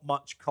the Not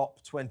Much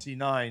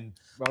COP29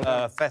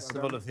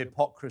 Festival of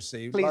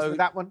Hypocrisy. Pleased with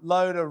that one?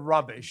 Load of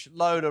rubbish.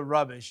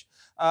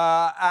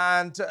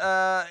 And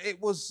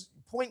it was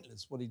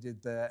pointless what he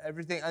did there.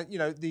 Everything,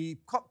 the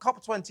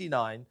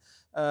COP29,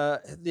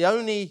 the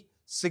only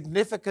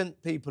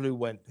significant people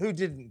who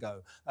didn't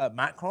go.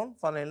 Macron,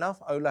 funnily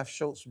enough, Olaf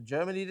Scholz from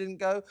Germany didn't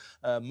go.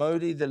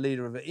 Modi, the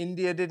leader of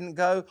India, didn't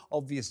go.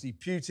 Obviously,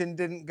 Putin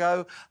didn't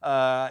go.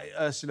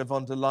 Ursula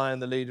von der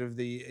Leyen, the leader of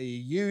the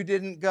EU,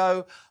 didn't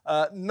go.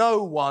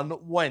 No one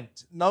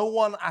went. No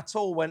one at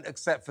all went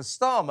except for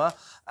Starmer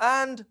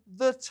and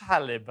the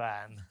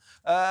Taliban.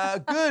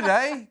 Good,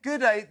 eh?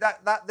 Good, eh?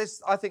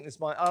 I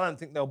don't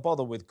think they'll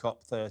bother with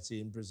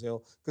COP30 in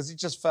Brazil because it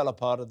just fell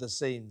apart at the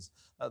seams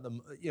at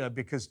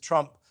because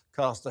Trump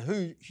cast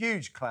a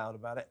huge cloud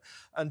about it.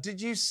 And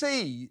did you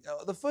see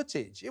the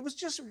footage? It was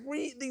just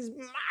these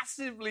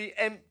massively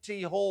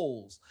empty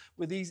halls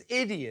with these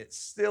idiots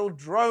still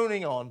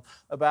droning on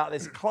about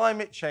this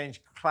climate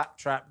change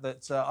claptrap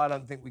that I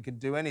don't think we can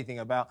do anything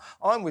about.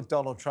 I'm with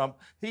Donald Trump.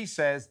 He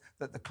says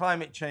that the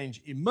climate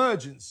change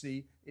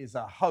emergency is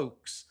a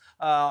hoax.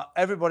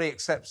 Everybody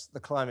accepts the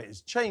climate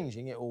is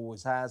changing, it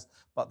always has,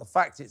 but the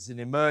fact it's an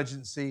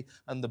emergency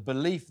and the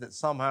belief that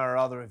somehow or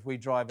other if we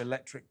drive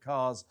electric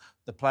cars,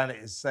 the planet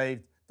is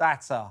saved,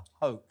 that's a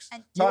hoax.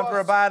 Time for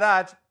a bad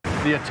ad.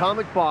 The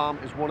atomic bomb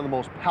is one of the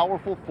most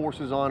powerful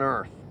forces on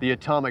Earth. The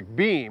atomic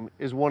beam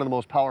is one of the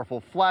most powerful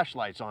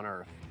flashlights on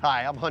Earth.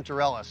 Hi, I'm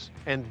Hunter Ellis,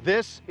 and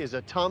this is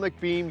Atomic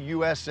Beam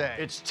USA.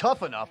 It's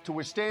tough enough to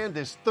withstand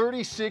this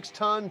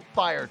 36-ton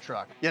fire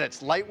truck, yet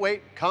it's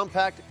lightweight,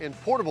 compact, and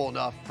portable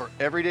enough for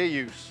everyday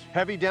use.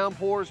 Heavy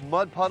downpours,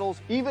 mud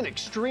puddles, even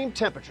extreme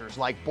temperatures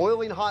like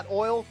boiling hot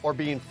oil or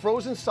being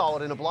frozen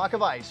solid in a block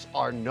of ice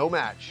are no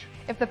match.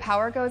 If the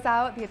power goes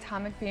out, the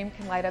atomic beam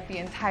can light up the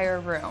entire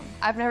room.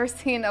 I've never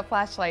seen a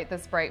flashlight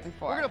this bright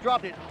before. We're gonna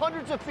drop it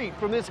hundreds of feet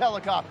from this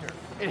helicopter.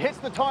 It hits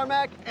the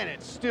tarmac and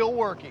it's still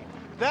working.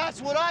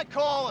 That's what I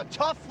call a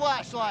tough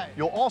flashlight.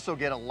 You'll also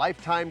get a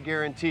lifetime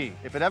guarantee.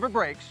 If it ever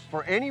breaks,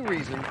 for any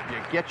reason, you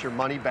get your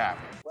money back.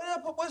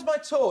 Where's my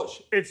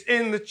torch? It's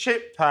in the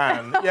chip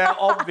pan. Yeah,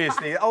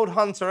 obviously. Old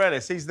Hunter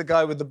Ellis, he's the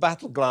guy with the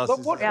battle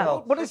glasses.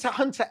 But what is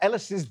Hunter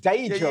Ellis's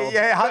day job?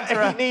 Yeah,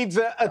 Hunter. He needs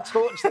a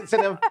torch that's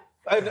in a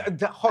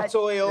hot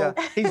oil.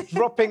 Yeah. He's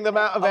dropping them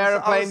out of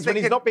aeroplanes when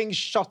he's not being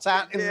shot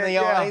at in the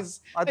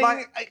eyes.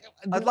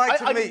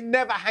 I'm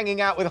never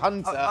hanging out with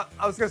Hunter.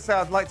 I was going to say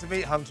I'd like to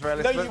meet Hunter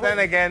Ellis, but then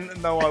again,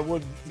 no, I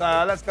wouldn't.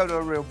 Let's go to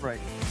a real break.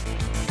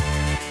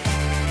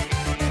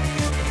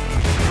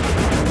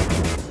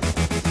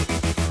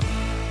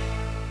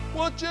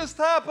 What just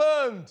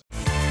happened?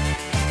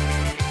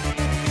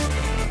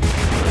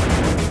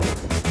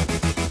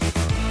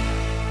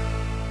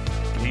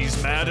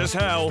 He's mad as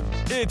hell.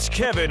 It's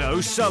Kevin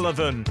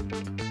O'Sullivan.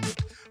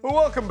 Well,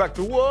 welcome back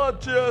to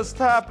What Just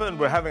Happened.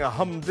 We're having a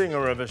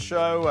humdinger of a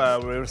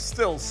show. We're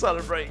still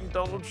celebrating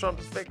Donald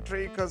Trump's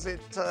victory because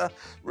it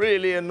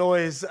really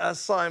annoys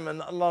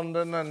Simon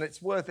London, and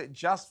it's worth it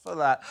just for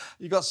that.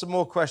 You got some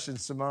more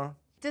questions, Samara?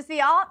 Does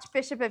the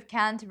Archbishop of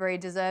Canterbury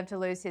deserve to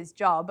lose his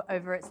job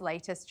over its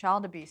latest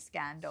child abuse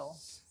scandal?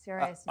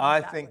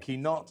 I think he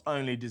not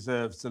only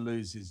deserves to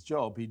lose his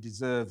job, he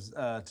deserves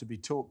to be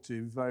talked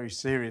to very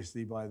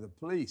seriously by the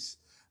police.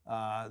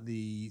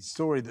 The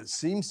story that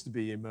seems to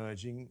be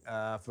emerging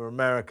for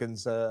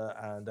Americans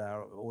and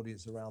our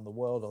audience around the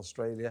world,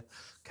 Australia,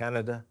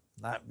 Canada,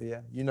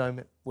 Latvia, you name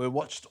it. We're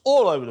watched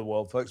all over the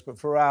world, folks, but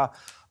for our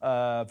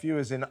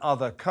viewers in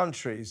other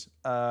countries,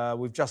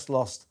 we've just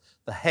lost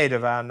the head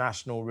of our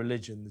national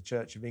religion, the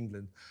Church of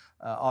England.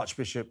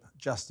 Archbishop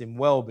Justin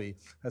Welby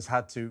has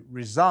had to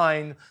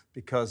resign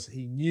because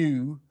he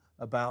knew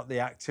about the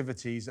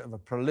activities of a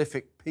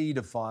prolific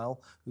paedophile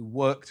who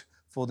worked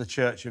for the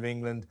Church of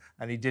England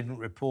and he didn't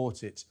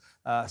report it.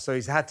 So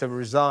he's had to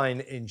resign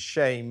in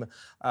shame.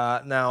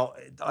 Now,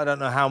 I don't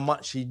know how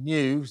much he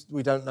knew.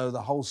 We don't know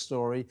the whole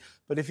story.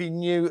 But if he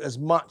knew as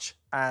much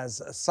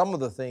as some of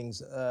the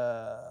things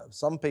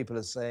some people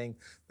are saying,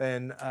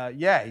 then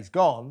yeah, he's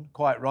gone,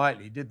 quite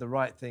rightly, did the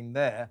right thing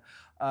there.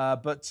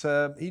 But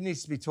he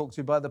needs to be talked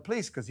to by the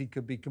police because he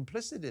could be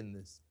complicit in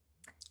this.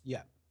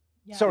 Yeah.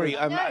 Yeah. Sorry.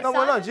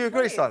 No. Do you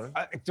agree, Simon?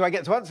 Do I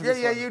get to answer this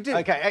Yeah, one? you do.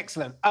 OK,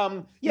 excellent.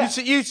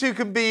 You two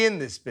can be in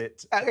this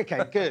bit.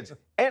 OK, good.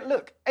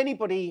 Look,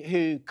 anybody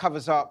who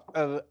covers up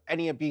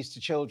any abuse to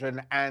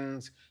children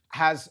and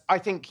I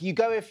think you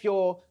go if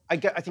you're... I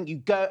think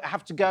you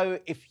have to go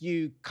if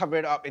you cover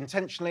it up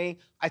intentionally.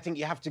 I think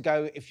you have to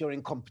go if you're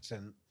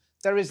incompetent.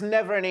 There is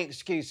never any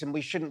excuse, and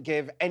we shouldn't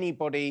give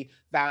anybody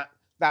that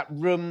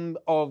room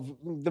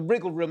the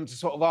wriggle room to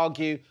sort of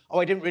argue, oh,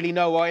 I didn't really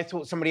know, I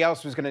thought somebody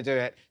else was going to do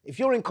it. If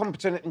you're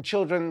incompetent and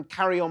children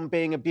carry on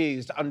being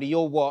abused under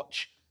your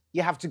watch,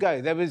 you have to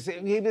go. His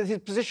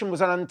position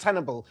was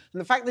untenable. And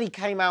the fact that he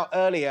came out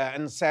earlier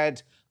and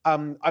said,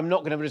 I'm not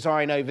going to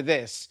resign over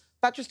this,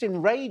 that just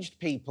enraged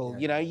people.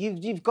 You know,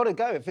 you've got to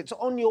go. If it's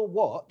on your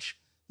watch,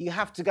 you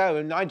have to go.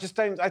 And I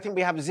think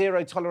we have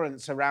zero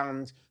tolerance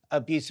around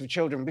abuse of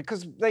children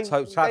because they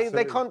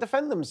can't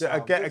defend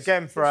themselves.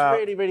 It's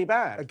really, really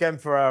bad. Again,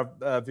 for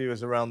our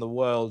viewers around the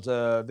world,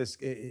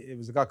 it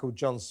was a guy called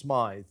John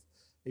Smythe.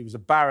 He was a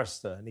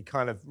barrister and he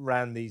kind of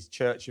ran these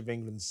Church of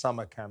England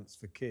summer camps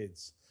for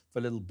kids, for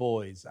little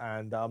boys.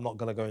 And I'm not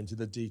going to go into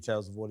the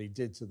details of what he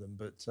did to them,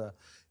 but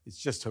it's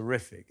just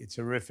horrific. It's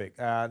horrific.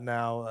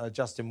 Now,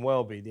 Justin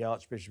Welby, the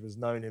Archbishop, has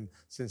known him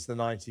since the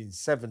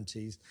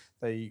 1970s.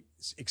 They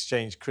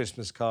exchanged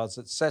Christmas cards,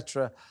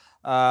 etc.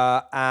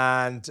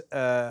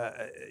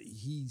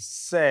 He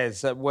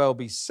says that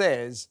Welby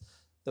says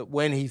that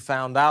when he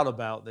found out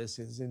about this,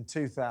 it was in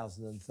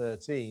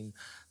 2013,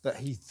 that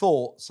he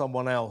thought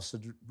someone else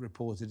had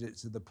reported it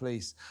to the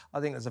police. I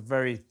think that's a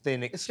very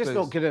thin excuse. It's just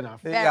not good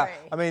enough. Yeah,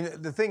 I mean,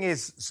 the thing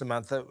is,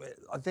 Samantha,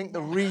 I think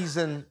the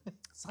reason...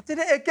 I did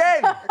it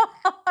again!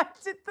 I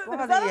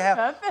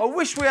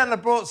wish we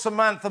hadn't brought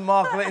Samantha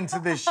Markle into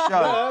this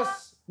show.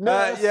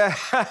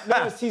 Nurse,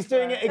 nurse, he's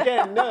doing it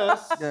again,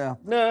 nurse. Yeah.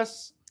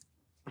 Nurse.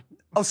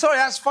 Oh, sorry,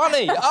 that's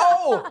funny.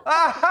 Oh!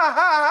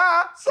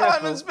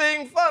 Simon's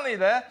being funny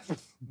there.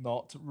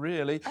 Not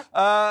really.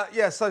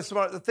 So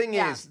Samara, the thing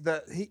is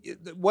that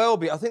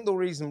Welby, I think the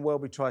reason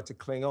Welby tried to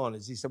cling on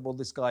is he said, well,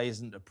 this guy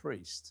isn't a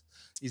priest.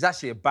 He's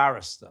actually a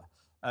barrister.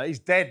 He's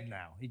dead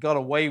now. He got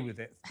away with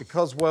it.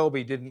 Because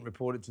Welby didn't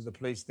report it to the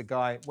police, the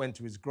guy went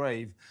to his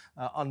grave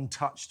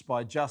untouched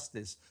by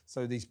justice.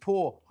 So these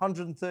poor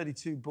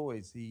 132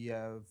 boys he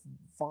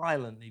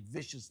violently,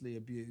 viciously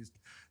abused,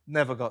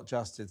 never got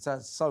justice.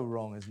 That's so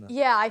wrong, isn't it?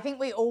 Yeah, I think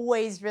we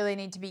always really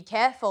need to be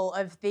careful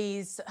of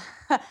these,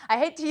 I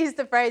hate to use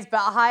the phrase, but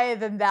higher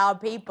than thou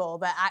people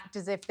that act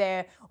as if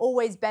they're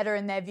always better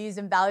in their views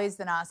and values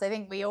than us. I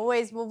think we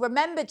always will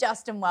remember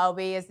Justin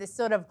Welby as this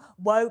sort of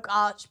woke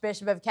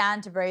Archbishop of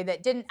Canterbury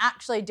that didn't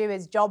actually do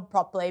his job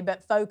properly,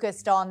 but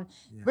focused on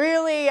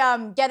really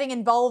getting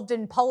involved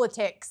in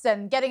politics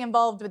and getting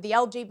involved with the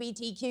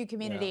LGBTQ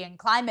community and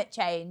climate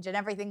change and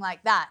everything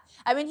like that.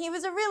 I mean, he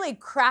was a really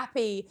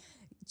crappy...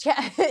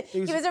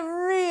 he was a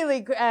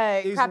really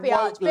crappy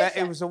archbishop.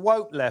 He was a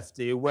woke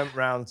lefty who went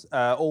round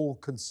all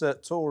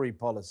Tory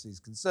policies,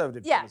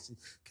 conservative policies,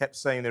 kept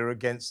saying they were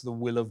against the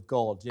will of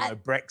God. You know,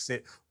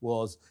 Brexit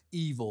was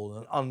evil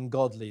and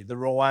ungodly. The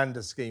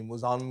Rwanda scheme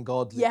was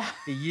ungodly. Yeah.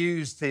 He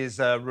used his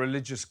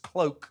religious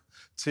cloak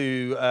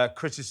to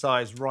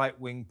criticise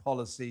right-wing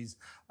policies.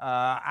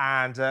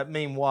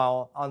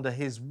 Meanwhile, under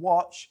his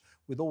watch,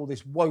 with all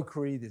this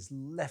wokery, this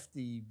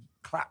lefty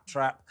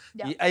claptrap,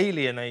 he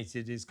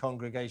alienated his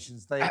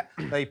congregations.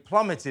 They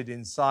plummeted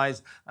in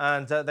size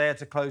and they had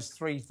to close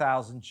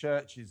 3,000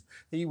 churches.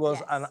 He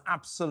was an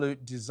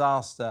absolute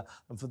disaster.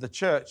 And for the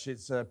church,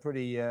 it's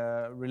pretty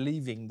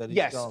relieving that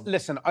he's gone.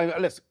 Listen,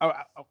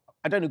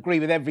 I don't agree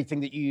with everything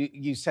that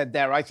you said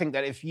there. I think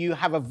that if you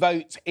have a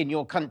vote in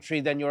your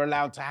country, then you're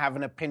allowed to have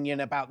an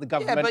opinion about the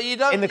government but you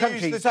don't in the use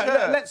country. the So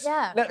church.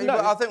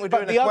 I think we're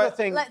doing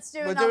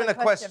We're doing a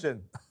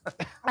question.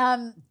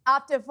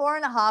 After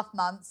 4.5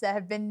 months, there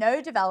have been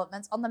no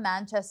developments on the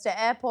Manchester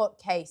airport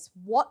case.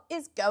 What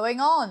is going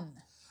on?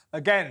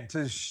 Again,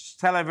 to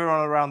tell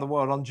everyone around the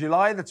world, on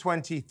July the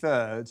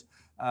 23rd,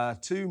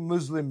 two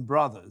Muslim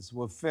brothers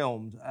were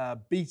filmed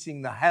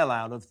beating the hell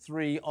out of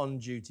 3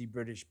 on-duty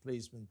British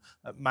policemen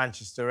at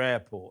Manchester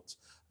Airport.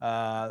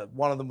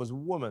 One of them was a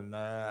woman,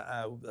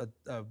 a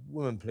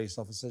woman police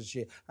officer.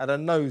 She had her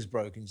nose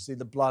broken. You see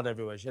the blood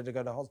everywhere. She had to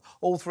go to hospital.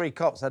 All 3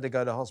 cops had to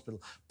go to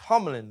hospital,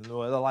 pummeling them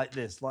like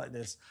this.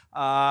 Here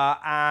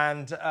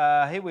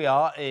we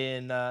are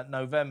in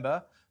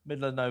November,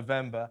 middle of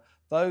November.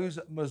 Those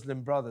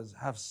Muslim brothers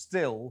have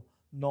still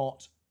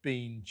not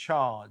been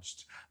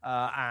charged.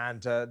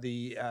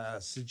 The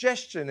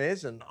suggestion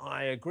is, and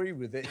I agree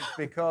with it, it's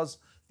because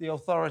the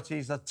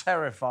authorities are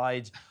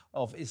terrified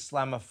of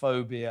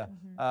Islamophobia.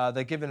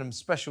 They're giving them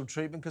special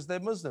treatment because they're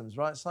Muslims,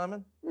 right,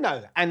 Simon?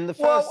 No, and the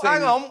first thing...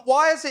 hang on,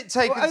 why has it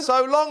taken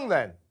so long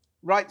then?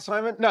 Right,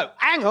 Simon? No,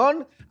 hang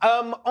on.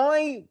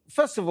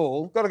 First of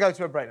all... Got to go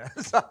to a break now.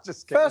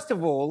 Just kidding. First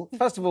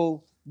of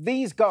all,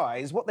 these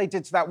guys, what they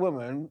did to that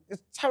woman is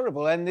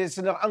terrible and is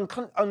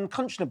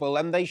unconscionable,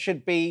 and they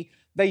should be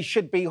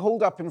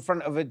hauled up in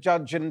front of a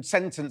judge and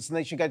sentenced, and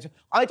they should go to...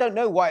 I don't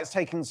know why it's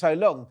taking so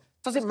long.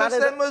 Does it matter?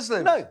 They're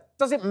Muslims. No.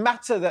 Does it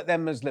matter that they're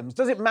Muslims?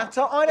 Does it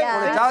matter? I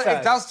don't think so.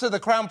 It does to the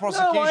Crown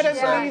prosecution. No, I don't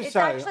believe so.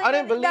 I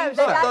don't believe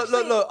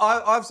so. Look,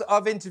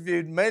 I've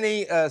interviewed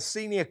many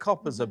senior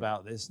coppers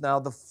about this. Now,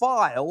 the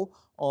file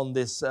on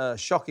this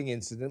shocking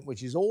incident,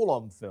 which is all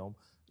on film,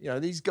 you know,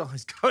 these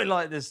guys going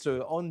like this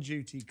to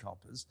on-duty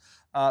coppers.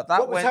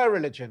 What was her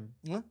religion?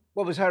 Huh?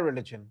 What was her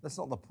religion? That's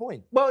not the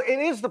point. Well, it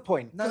is the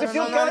point. No, No, it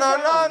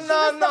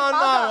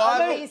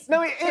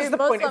is the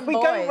point. If we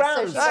go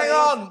round... Hang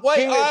on, wait,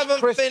 Jewish, I haven't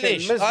Christian,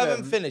 finished. Muslim. I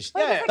haven't finished.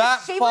 Yeah.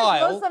 That She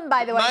file... was Muslim,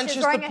 by the way.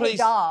 She's wearing a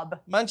hijab.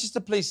 Manchester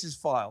Police's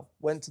file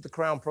went to the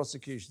Crown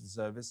Prosecution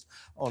Service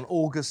on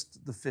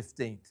August the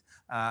 15th.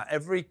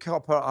 Every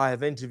copper I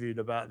have interviewed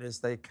about this,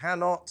 they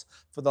cannot,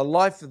 for the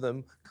life of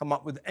them, come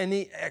up with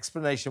any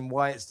explanation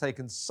why it's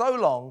taken so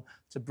long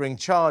to bring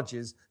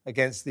charges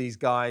against these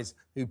guys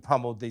who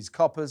pummeled these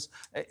coppers,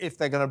 if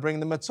they're going to bring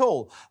them at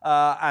all.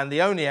 And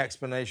the only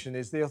explanation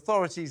is the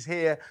authorities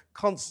here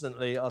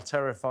constantly are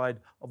terrified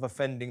of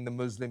offending the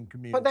Muslim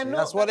community. But they're not.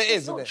 That's what it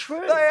is, not isn't it?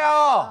 True. They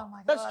are. Oh my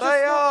God. That's just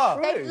They not are.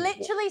 true. They've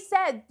literally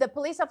said, the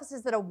police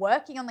officers that are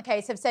working on the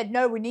case have said,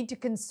 no, we need to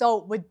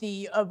consult with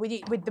the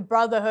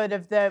brotherhood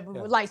of the,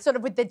 like, sort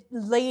of with the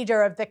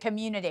leader of the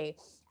community.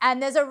 And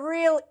there's a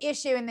real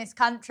issue in this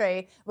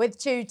country with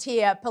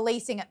two-tier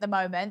policing at the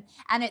moment.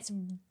 And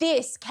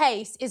this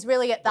case is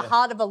really at the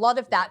heart of a lot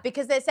of that,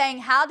 because they're saying,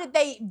 how did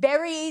they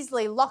very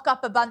easily lock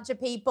up a bunch of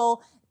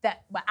people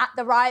that were at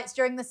the riots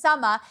during the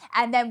summer,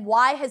 and then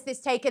why has this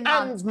taken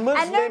months?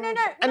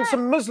 And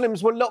some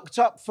Muslims were locked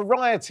up for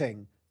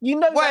rioting. You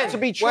know that to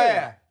be true.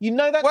 Where? You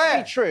know that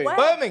to be true. Where?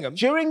 Birmingham?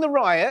 During the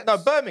riots. No,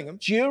 Birmingham.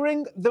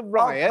 During the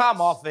riots. Oh,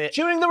 come off it.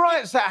 During the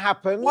riots that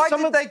happened. Why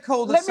did they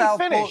call the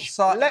Southport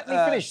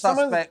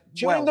suspect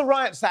during the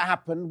riots that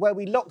happened, where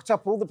we locked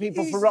up all the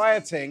people for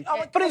rioting.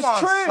 But it's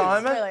true.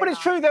 Simon. But it's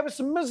true. There were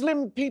some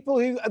Muslim people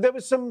who... There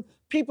were some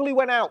people who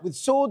went out with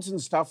swords and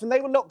stuff, and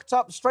they were locked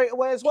up straight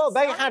away as well.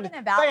 They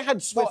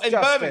had swift in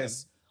justice. Birmingham?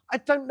 I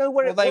don't know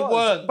where it was. They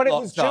weren't but it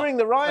was during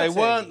the rioting. They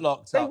weren't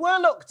locked up. They were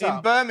locked up.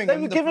 In Birmingham, they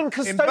were given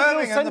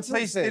custodial sentences. The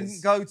police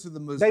didn't go to the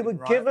Muslim They were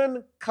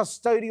given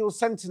custodial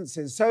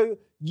sentences. So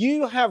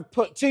you have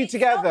put two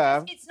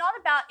together. It's not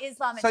about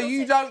Islam. So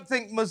you don't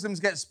think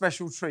Muslims get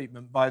special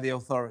treatment by the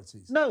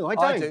authorities? No, I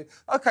don't. I do.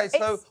 OK,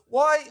 so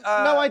why...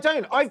 no, I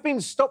don't. I've been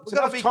stopped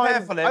enough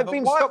time. I've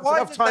been stopped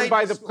enough time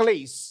by the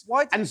police.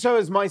 And so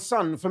has my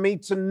son, for me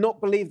to not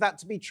believe that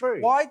to be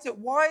true. Why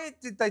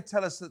did they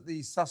tell us that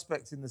the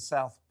suspect in the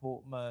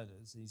Southport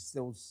murders, he's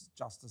still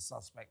just a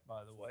suspect,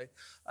 by the way,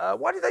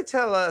 why did they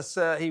tell us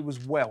he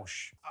was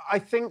Welsh? I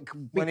think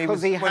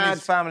because when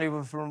his family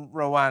were from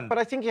Rwanda. But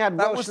I think he had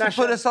that Welsh was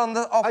to put us on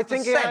the off I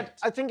think he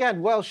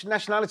had Welsh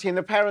nationality, and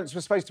the parents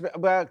were supposed to be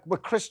were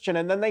Christian,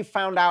 and then they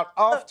found out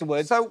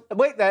afterwards. So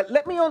wait there,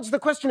 let me answer the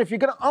question. If you're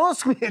going to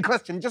ask me a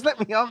question, just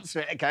let me answer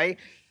it, okay?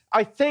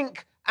 I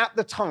think at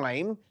the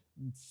time,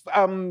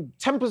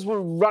 tempers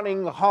were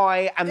running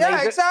high, and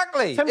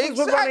exactly. Tempers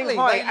were running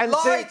high, they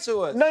lied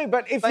to us. No,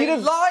 but if they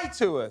lied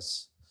to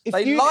us.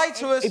 They lied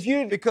to us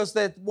because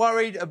they're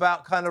worried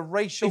about kind of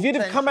racial If you'd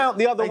have come out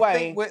the other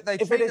way... They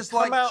treat us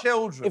like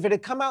children. If it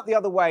had come out the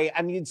other way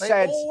and you'd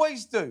said... They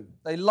always do.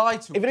 They lie to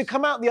us. If it had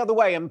come out the other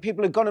way and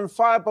people had gone and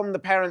firebombed the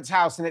parents'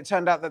 house and it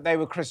turned out that they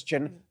were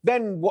Christian,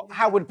 then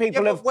how would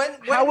people have...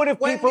 How would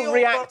have people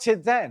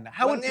reacted then?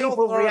 How would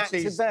people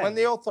reacted then? When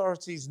the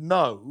authorities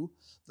know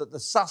that the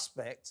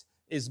suspect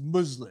is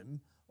Muslim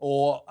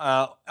or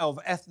of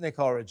ethnic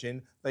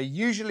origin, they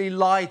usually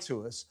lie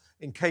to us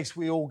in case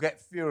we all get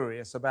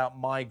furious about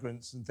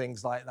migrants and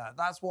things like that.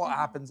 That's what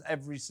happens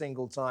every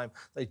single time.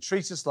 They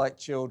treat us like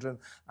children,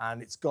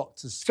 and it's got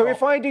to stop. So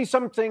if I do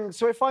something,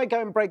 so if I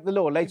go and break the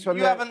law later on...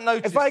 You haven't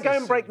noticed If I go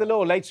and break the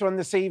law later on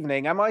this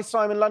evening, am I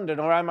Simon London,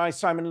 or am I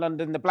Simon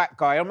London the black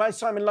guy, or am I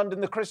Simon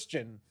London the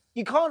Christian?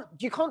 You can't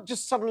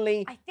just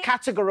suddenly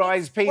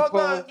categorise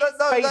people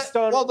based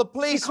on... Well, the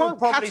police will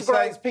probably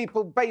categorise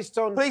people based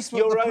on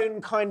your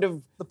own kind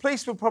of... The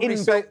police will probably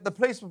say... The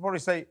police will probably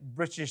say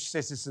British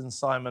citizen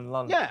Simon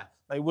London. Yeah.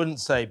 They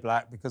wouldn't say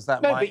black because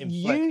that No, might but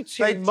you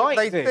two might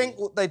They do. think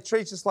they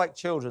treat us like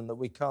children, that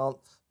we can't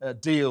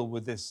deal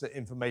with this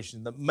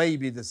information, that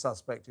maybe the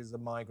suspect is a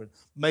migrant,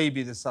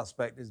 maybe the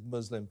suspect is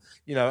Muslim,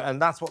 you know, and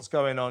that's what's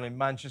going on in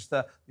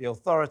Manchester. The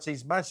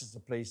authorities, Manchester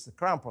Police, the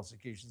Crown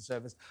Prosecution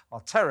Service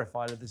are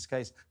terrified of this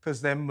case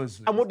because they're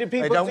Muslim. And what did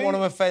people do? They don't want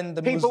to offend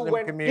the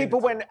Muslim community.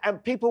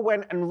 People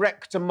went and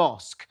wrecked a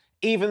mosque,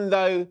 even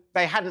though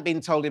they hadn't been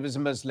told it was a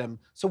Muslim.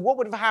 So what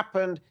would have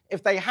happened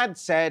if they had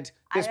said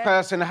this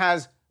person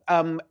has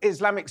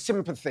Islamic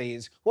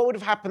sympathies? What would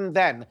have happened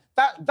then?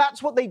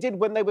 That's what they did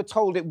when they were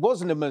told it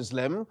wasn't a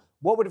Muslim.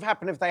 What would have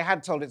happened if they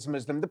had told it's a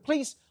Muslim? The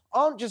police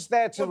aren't just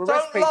there to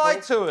arrest people. Don't lie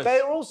to us.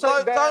 They're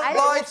also there, don't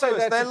lie to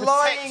us. They're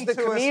lying to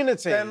the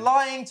community. They're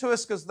lying to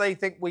us because they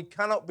think we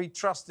cannot be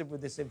trusted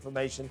with this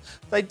information.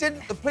 They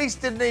didn't. The police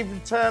didn't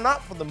even turn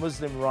up for the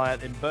Muslim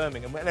riot in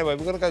Birmingham. Anyway,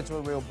 we're going to go to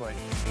a real break.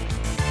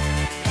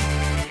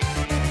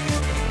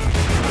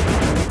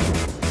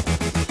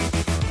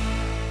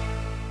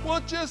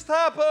 What just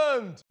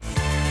happened?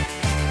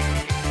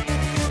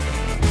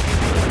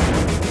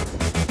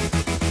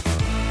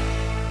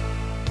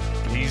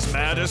 He's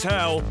mad as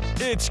hell.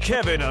 It's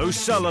Kevin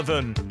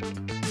O'Sullivan.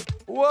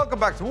 Welcome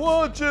back to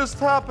What Just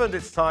Happened.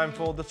 It's time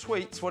for the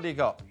tweets. What do you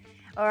got?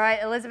 All right,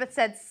 Elizabeth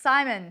said,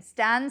 Simon,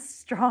 stand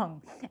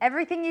strong.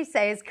 Everything you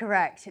say is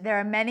correct. There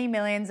are many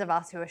millions of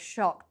us who are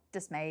shocked,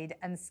 dismayed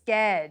and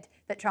scared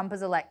that Trump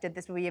is elected.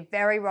 This will be a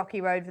very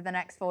rocky road for the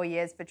next 4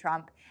 years for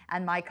Trump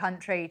and my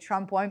country.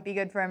 Trump won't be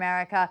good for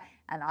America,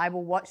 and I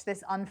will watch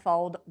this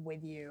unfold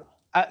with you.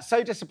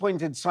 So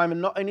disappointed Simon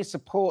not only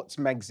supports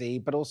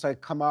Megzi, but also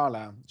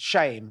Kamala.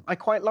 Shame. I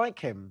quite like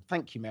him.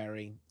 Thank you,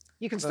 Mary.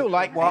 You can still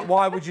like me.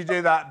 Why would you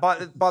do that?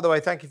 By the way,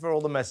 thank you for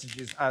all the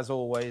messages, as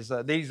always.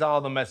 These are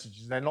the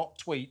messages. They're not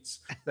tweets.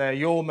 They're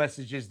your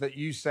messages that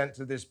you sent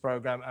to this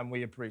programme, and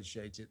we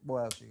appreciate it.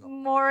 What else you got?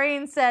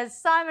 Maureen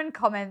says,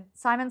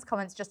 Simon's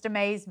comments just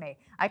amaze me.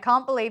 I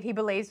can't believe he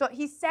believes what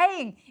he's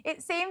saying.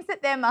 It seems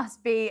that there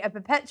must be a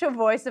perpetual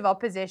voice of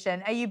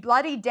opposition. Are you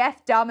bloody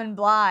deaf, dumb and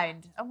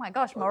blind? Oh, my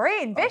gosh,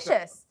 Maureen,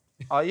 vicious.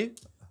 Are you?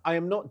 I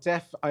am not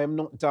deaf. I am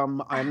not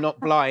dumb. I am not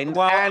blind.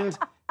 Well, and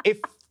if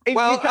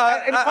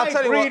I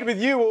agreed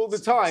with you all the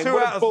time,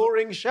 what a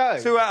boring show.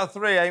 2 out of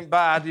 3 ain't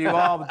bad. You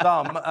are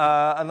dumb.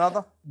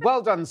 Another?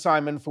 Well done,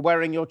 Simon, for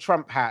wearing your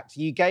Trump hat.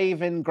 You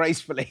gave in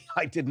gracefully.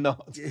 I did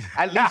not.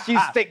 At least you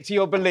stick to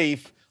your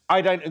belief. I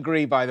don't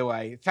agree, by the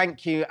way.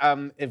 Thank you,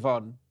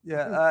 Yvonne.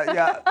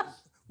 Yeah.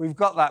 We've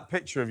got that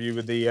picture of you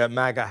with the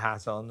MAGA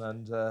hat on,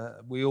 and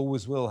we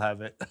always will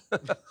have it.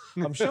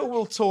 I'm sure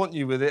we'll taunt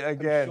you with it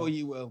again. I'm sure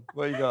you will.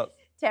 What you got?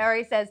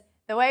 Terry says,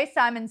 the way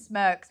Simon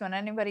smirks when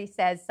anybody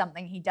says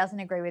something he doesn't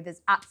agree with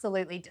is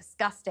absolutely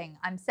disgusting.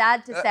 I'm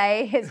sad to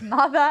say his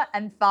mother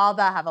and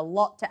father have a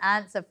lot to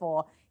answer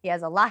for. He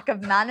has a lack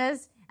of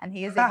manners and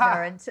he is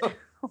ignorant.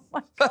 Oh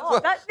my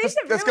God,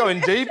 that's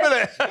going deep, isn't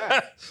it? Yeah.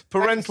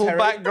 Parental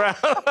background.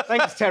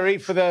 Thanks, Terry,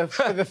 for the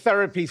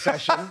therapy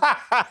session.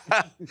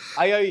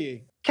 I owe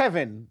you.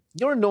 Kevin,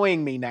 you're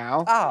annoying me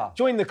now.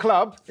 Join the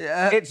club.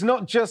 Yeah. It's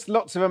not just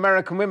lots of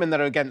American women that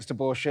are against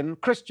abortion.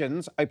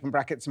 Christians, open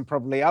brackets, and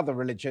probably other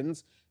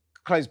religions,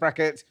 close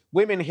brackets,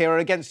 women here are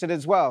against it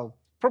as well.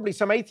 Probably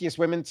some atheist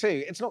women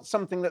too. It's not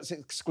something that's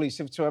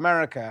exclusive to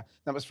America.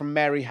 That was from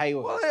Mary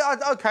Hayward. Well,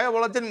 OK,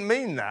 well, I didn't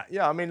mean that.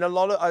 Yeah, I mean, a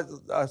lot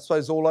of, I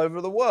suppose all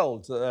over the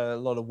world, a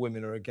lot of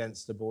women are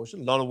against abortion.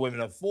 A lot of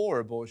women are for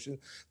abortion.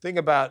 Think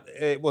about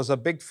it was a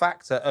big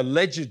factor,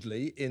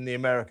 allegedly, in the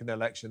American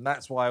election.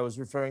 That's why I was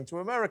referring to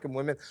American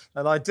women.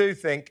 And I do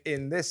think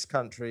in this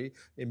country,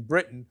 in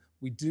Britain,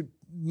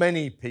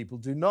 many people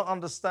do not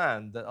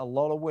understand that a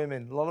lot of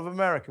women, a lot of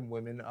American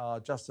women are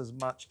just as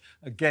much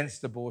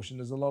against abortion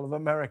as a lot of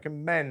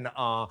American men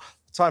are.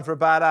 Time for a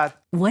bad ad.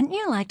 Wouldn't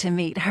you like to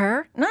meet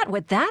her? Not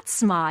with that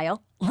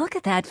smile. Look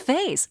at that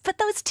face, but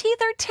those teeth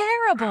are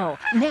terrible.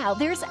 Now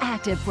there's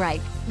Active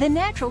Bright, the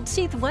natural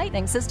teeth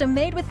whitening system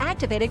made with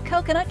activated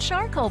coconut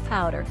charcoal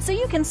powder, so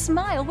you can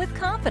smile with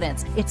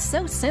confidence. It's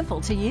so simple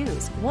to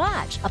use.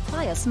 Watch.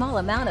 Apply a small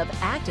amount of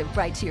Active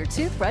Bright to your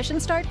toothbrush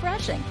and start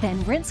brushing.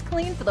 Then rinse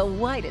clean for the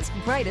whitest,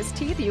 brightest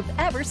teeth you've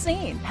ever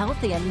seen.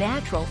 Healthy and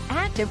natural,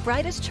 Active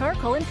Bright is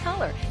charcoal in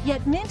color,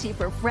 yet minty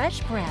for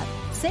fresh breath.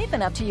 Safe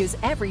enough to use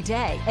every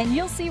day, and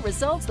you'll see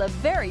results the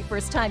very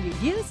first time you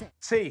use it.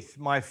 Teeth,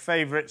 my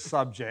favourite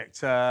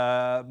subject.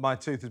 My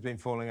tooth has been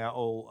falling out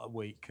all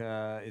week.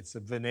 It's a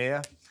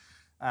veneer,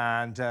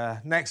 and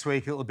next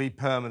week it'll be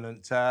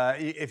permanent.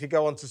 If you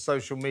go onto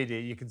social media,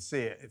 you can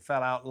see it. It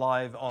fell out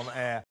live on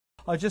air.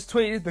 I just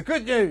tweeted the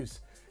good news.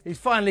 He's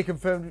finally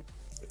confirmed.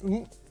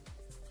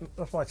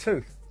 That's my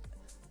tooth.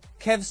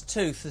 Kev's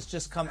tooth has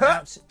just come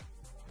out.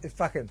 It's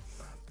fucking.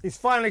 He's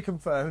finally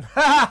confirmed.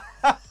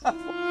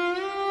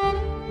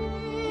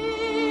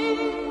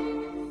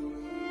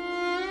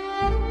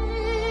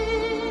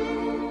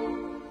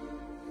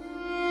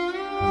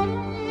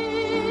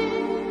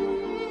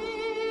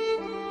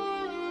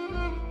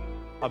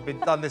 I've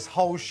been done this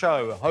whole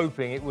show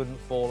hoping it wouldn't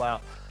fall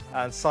out,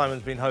 and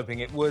Simon's been hoping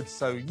it would,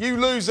 so you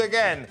lose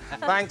again.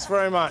 Thanks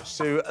very much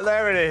to...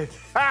 There it is.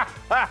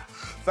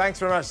 Thanks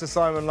very much to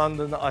Simon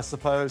London, I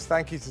suppose.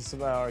 Thank you to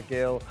Samara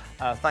Gill.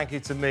 Thank you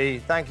to me.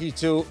 Thank you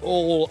to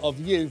all of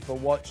you for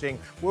watching.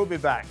 We'll be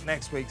back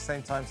next week,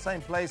 same time,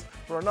 same place,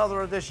 for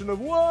another edition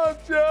of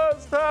What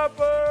Just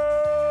Happened?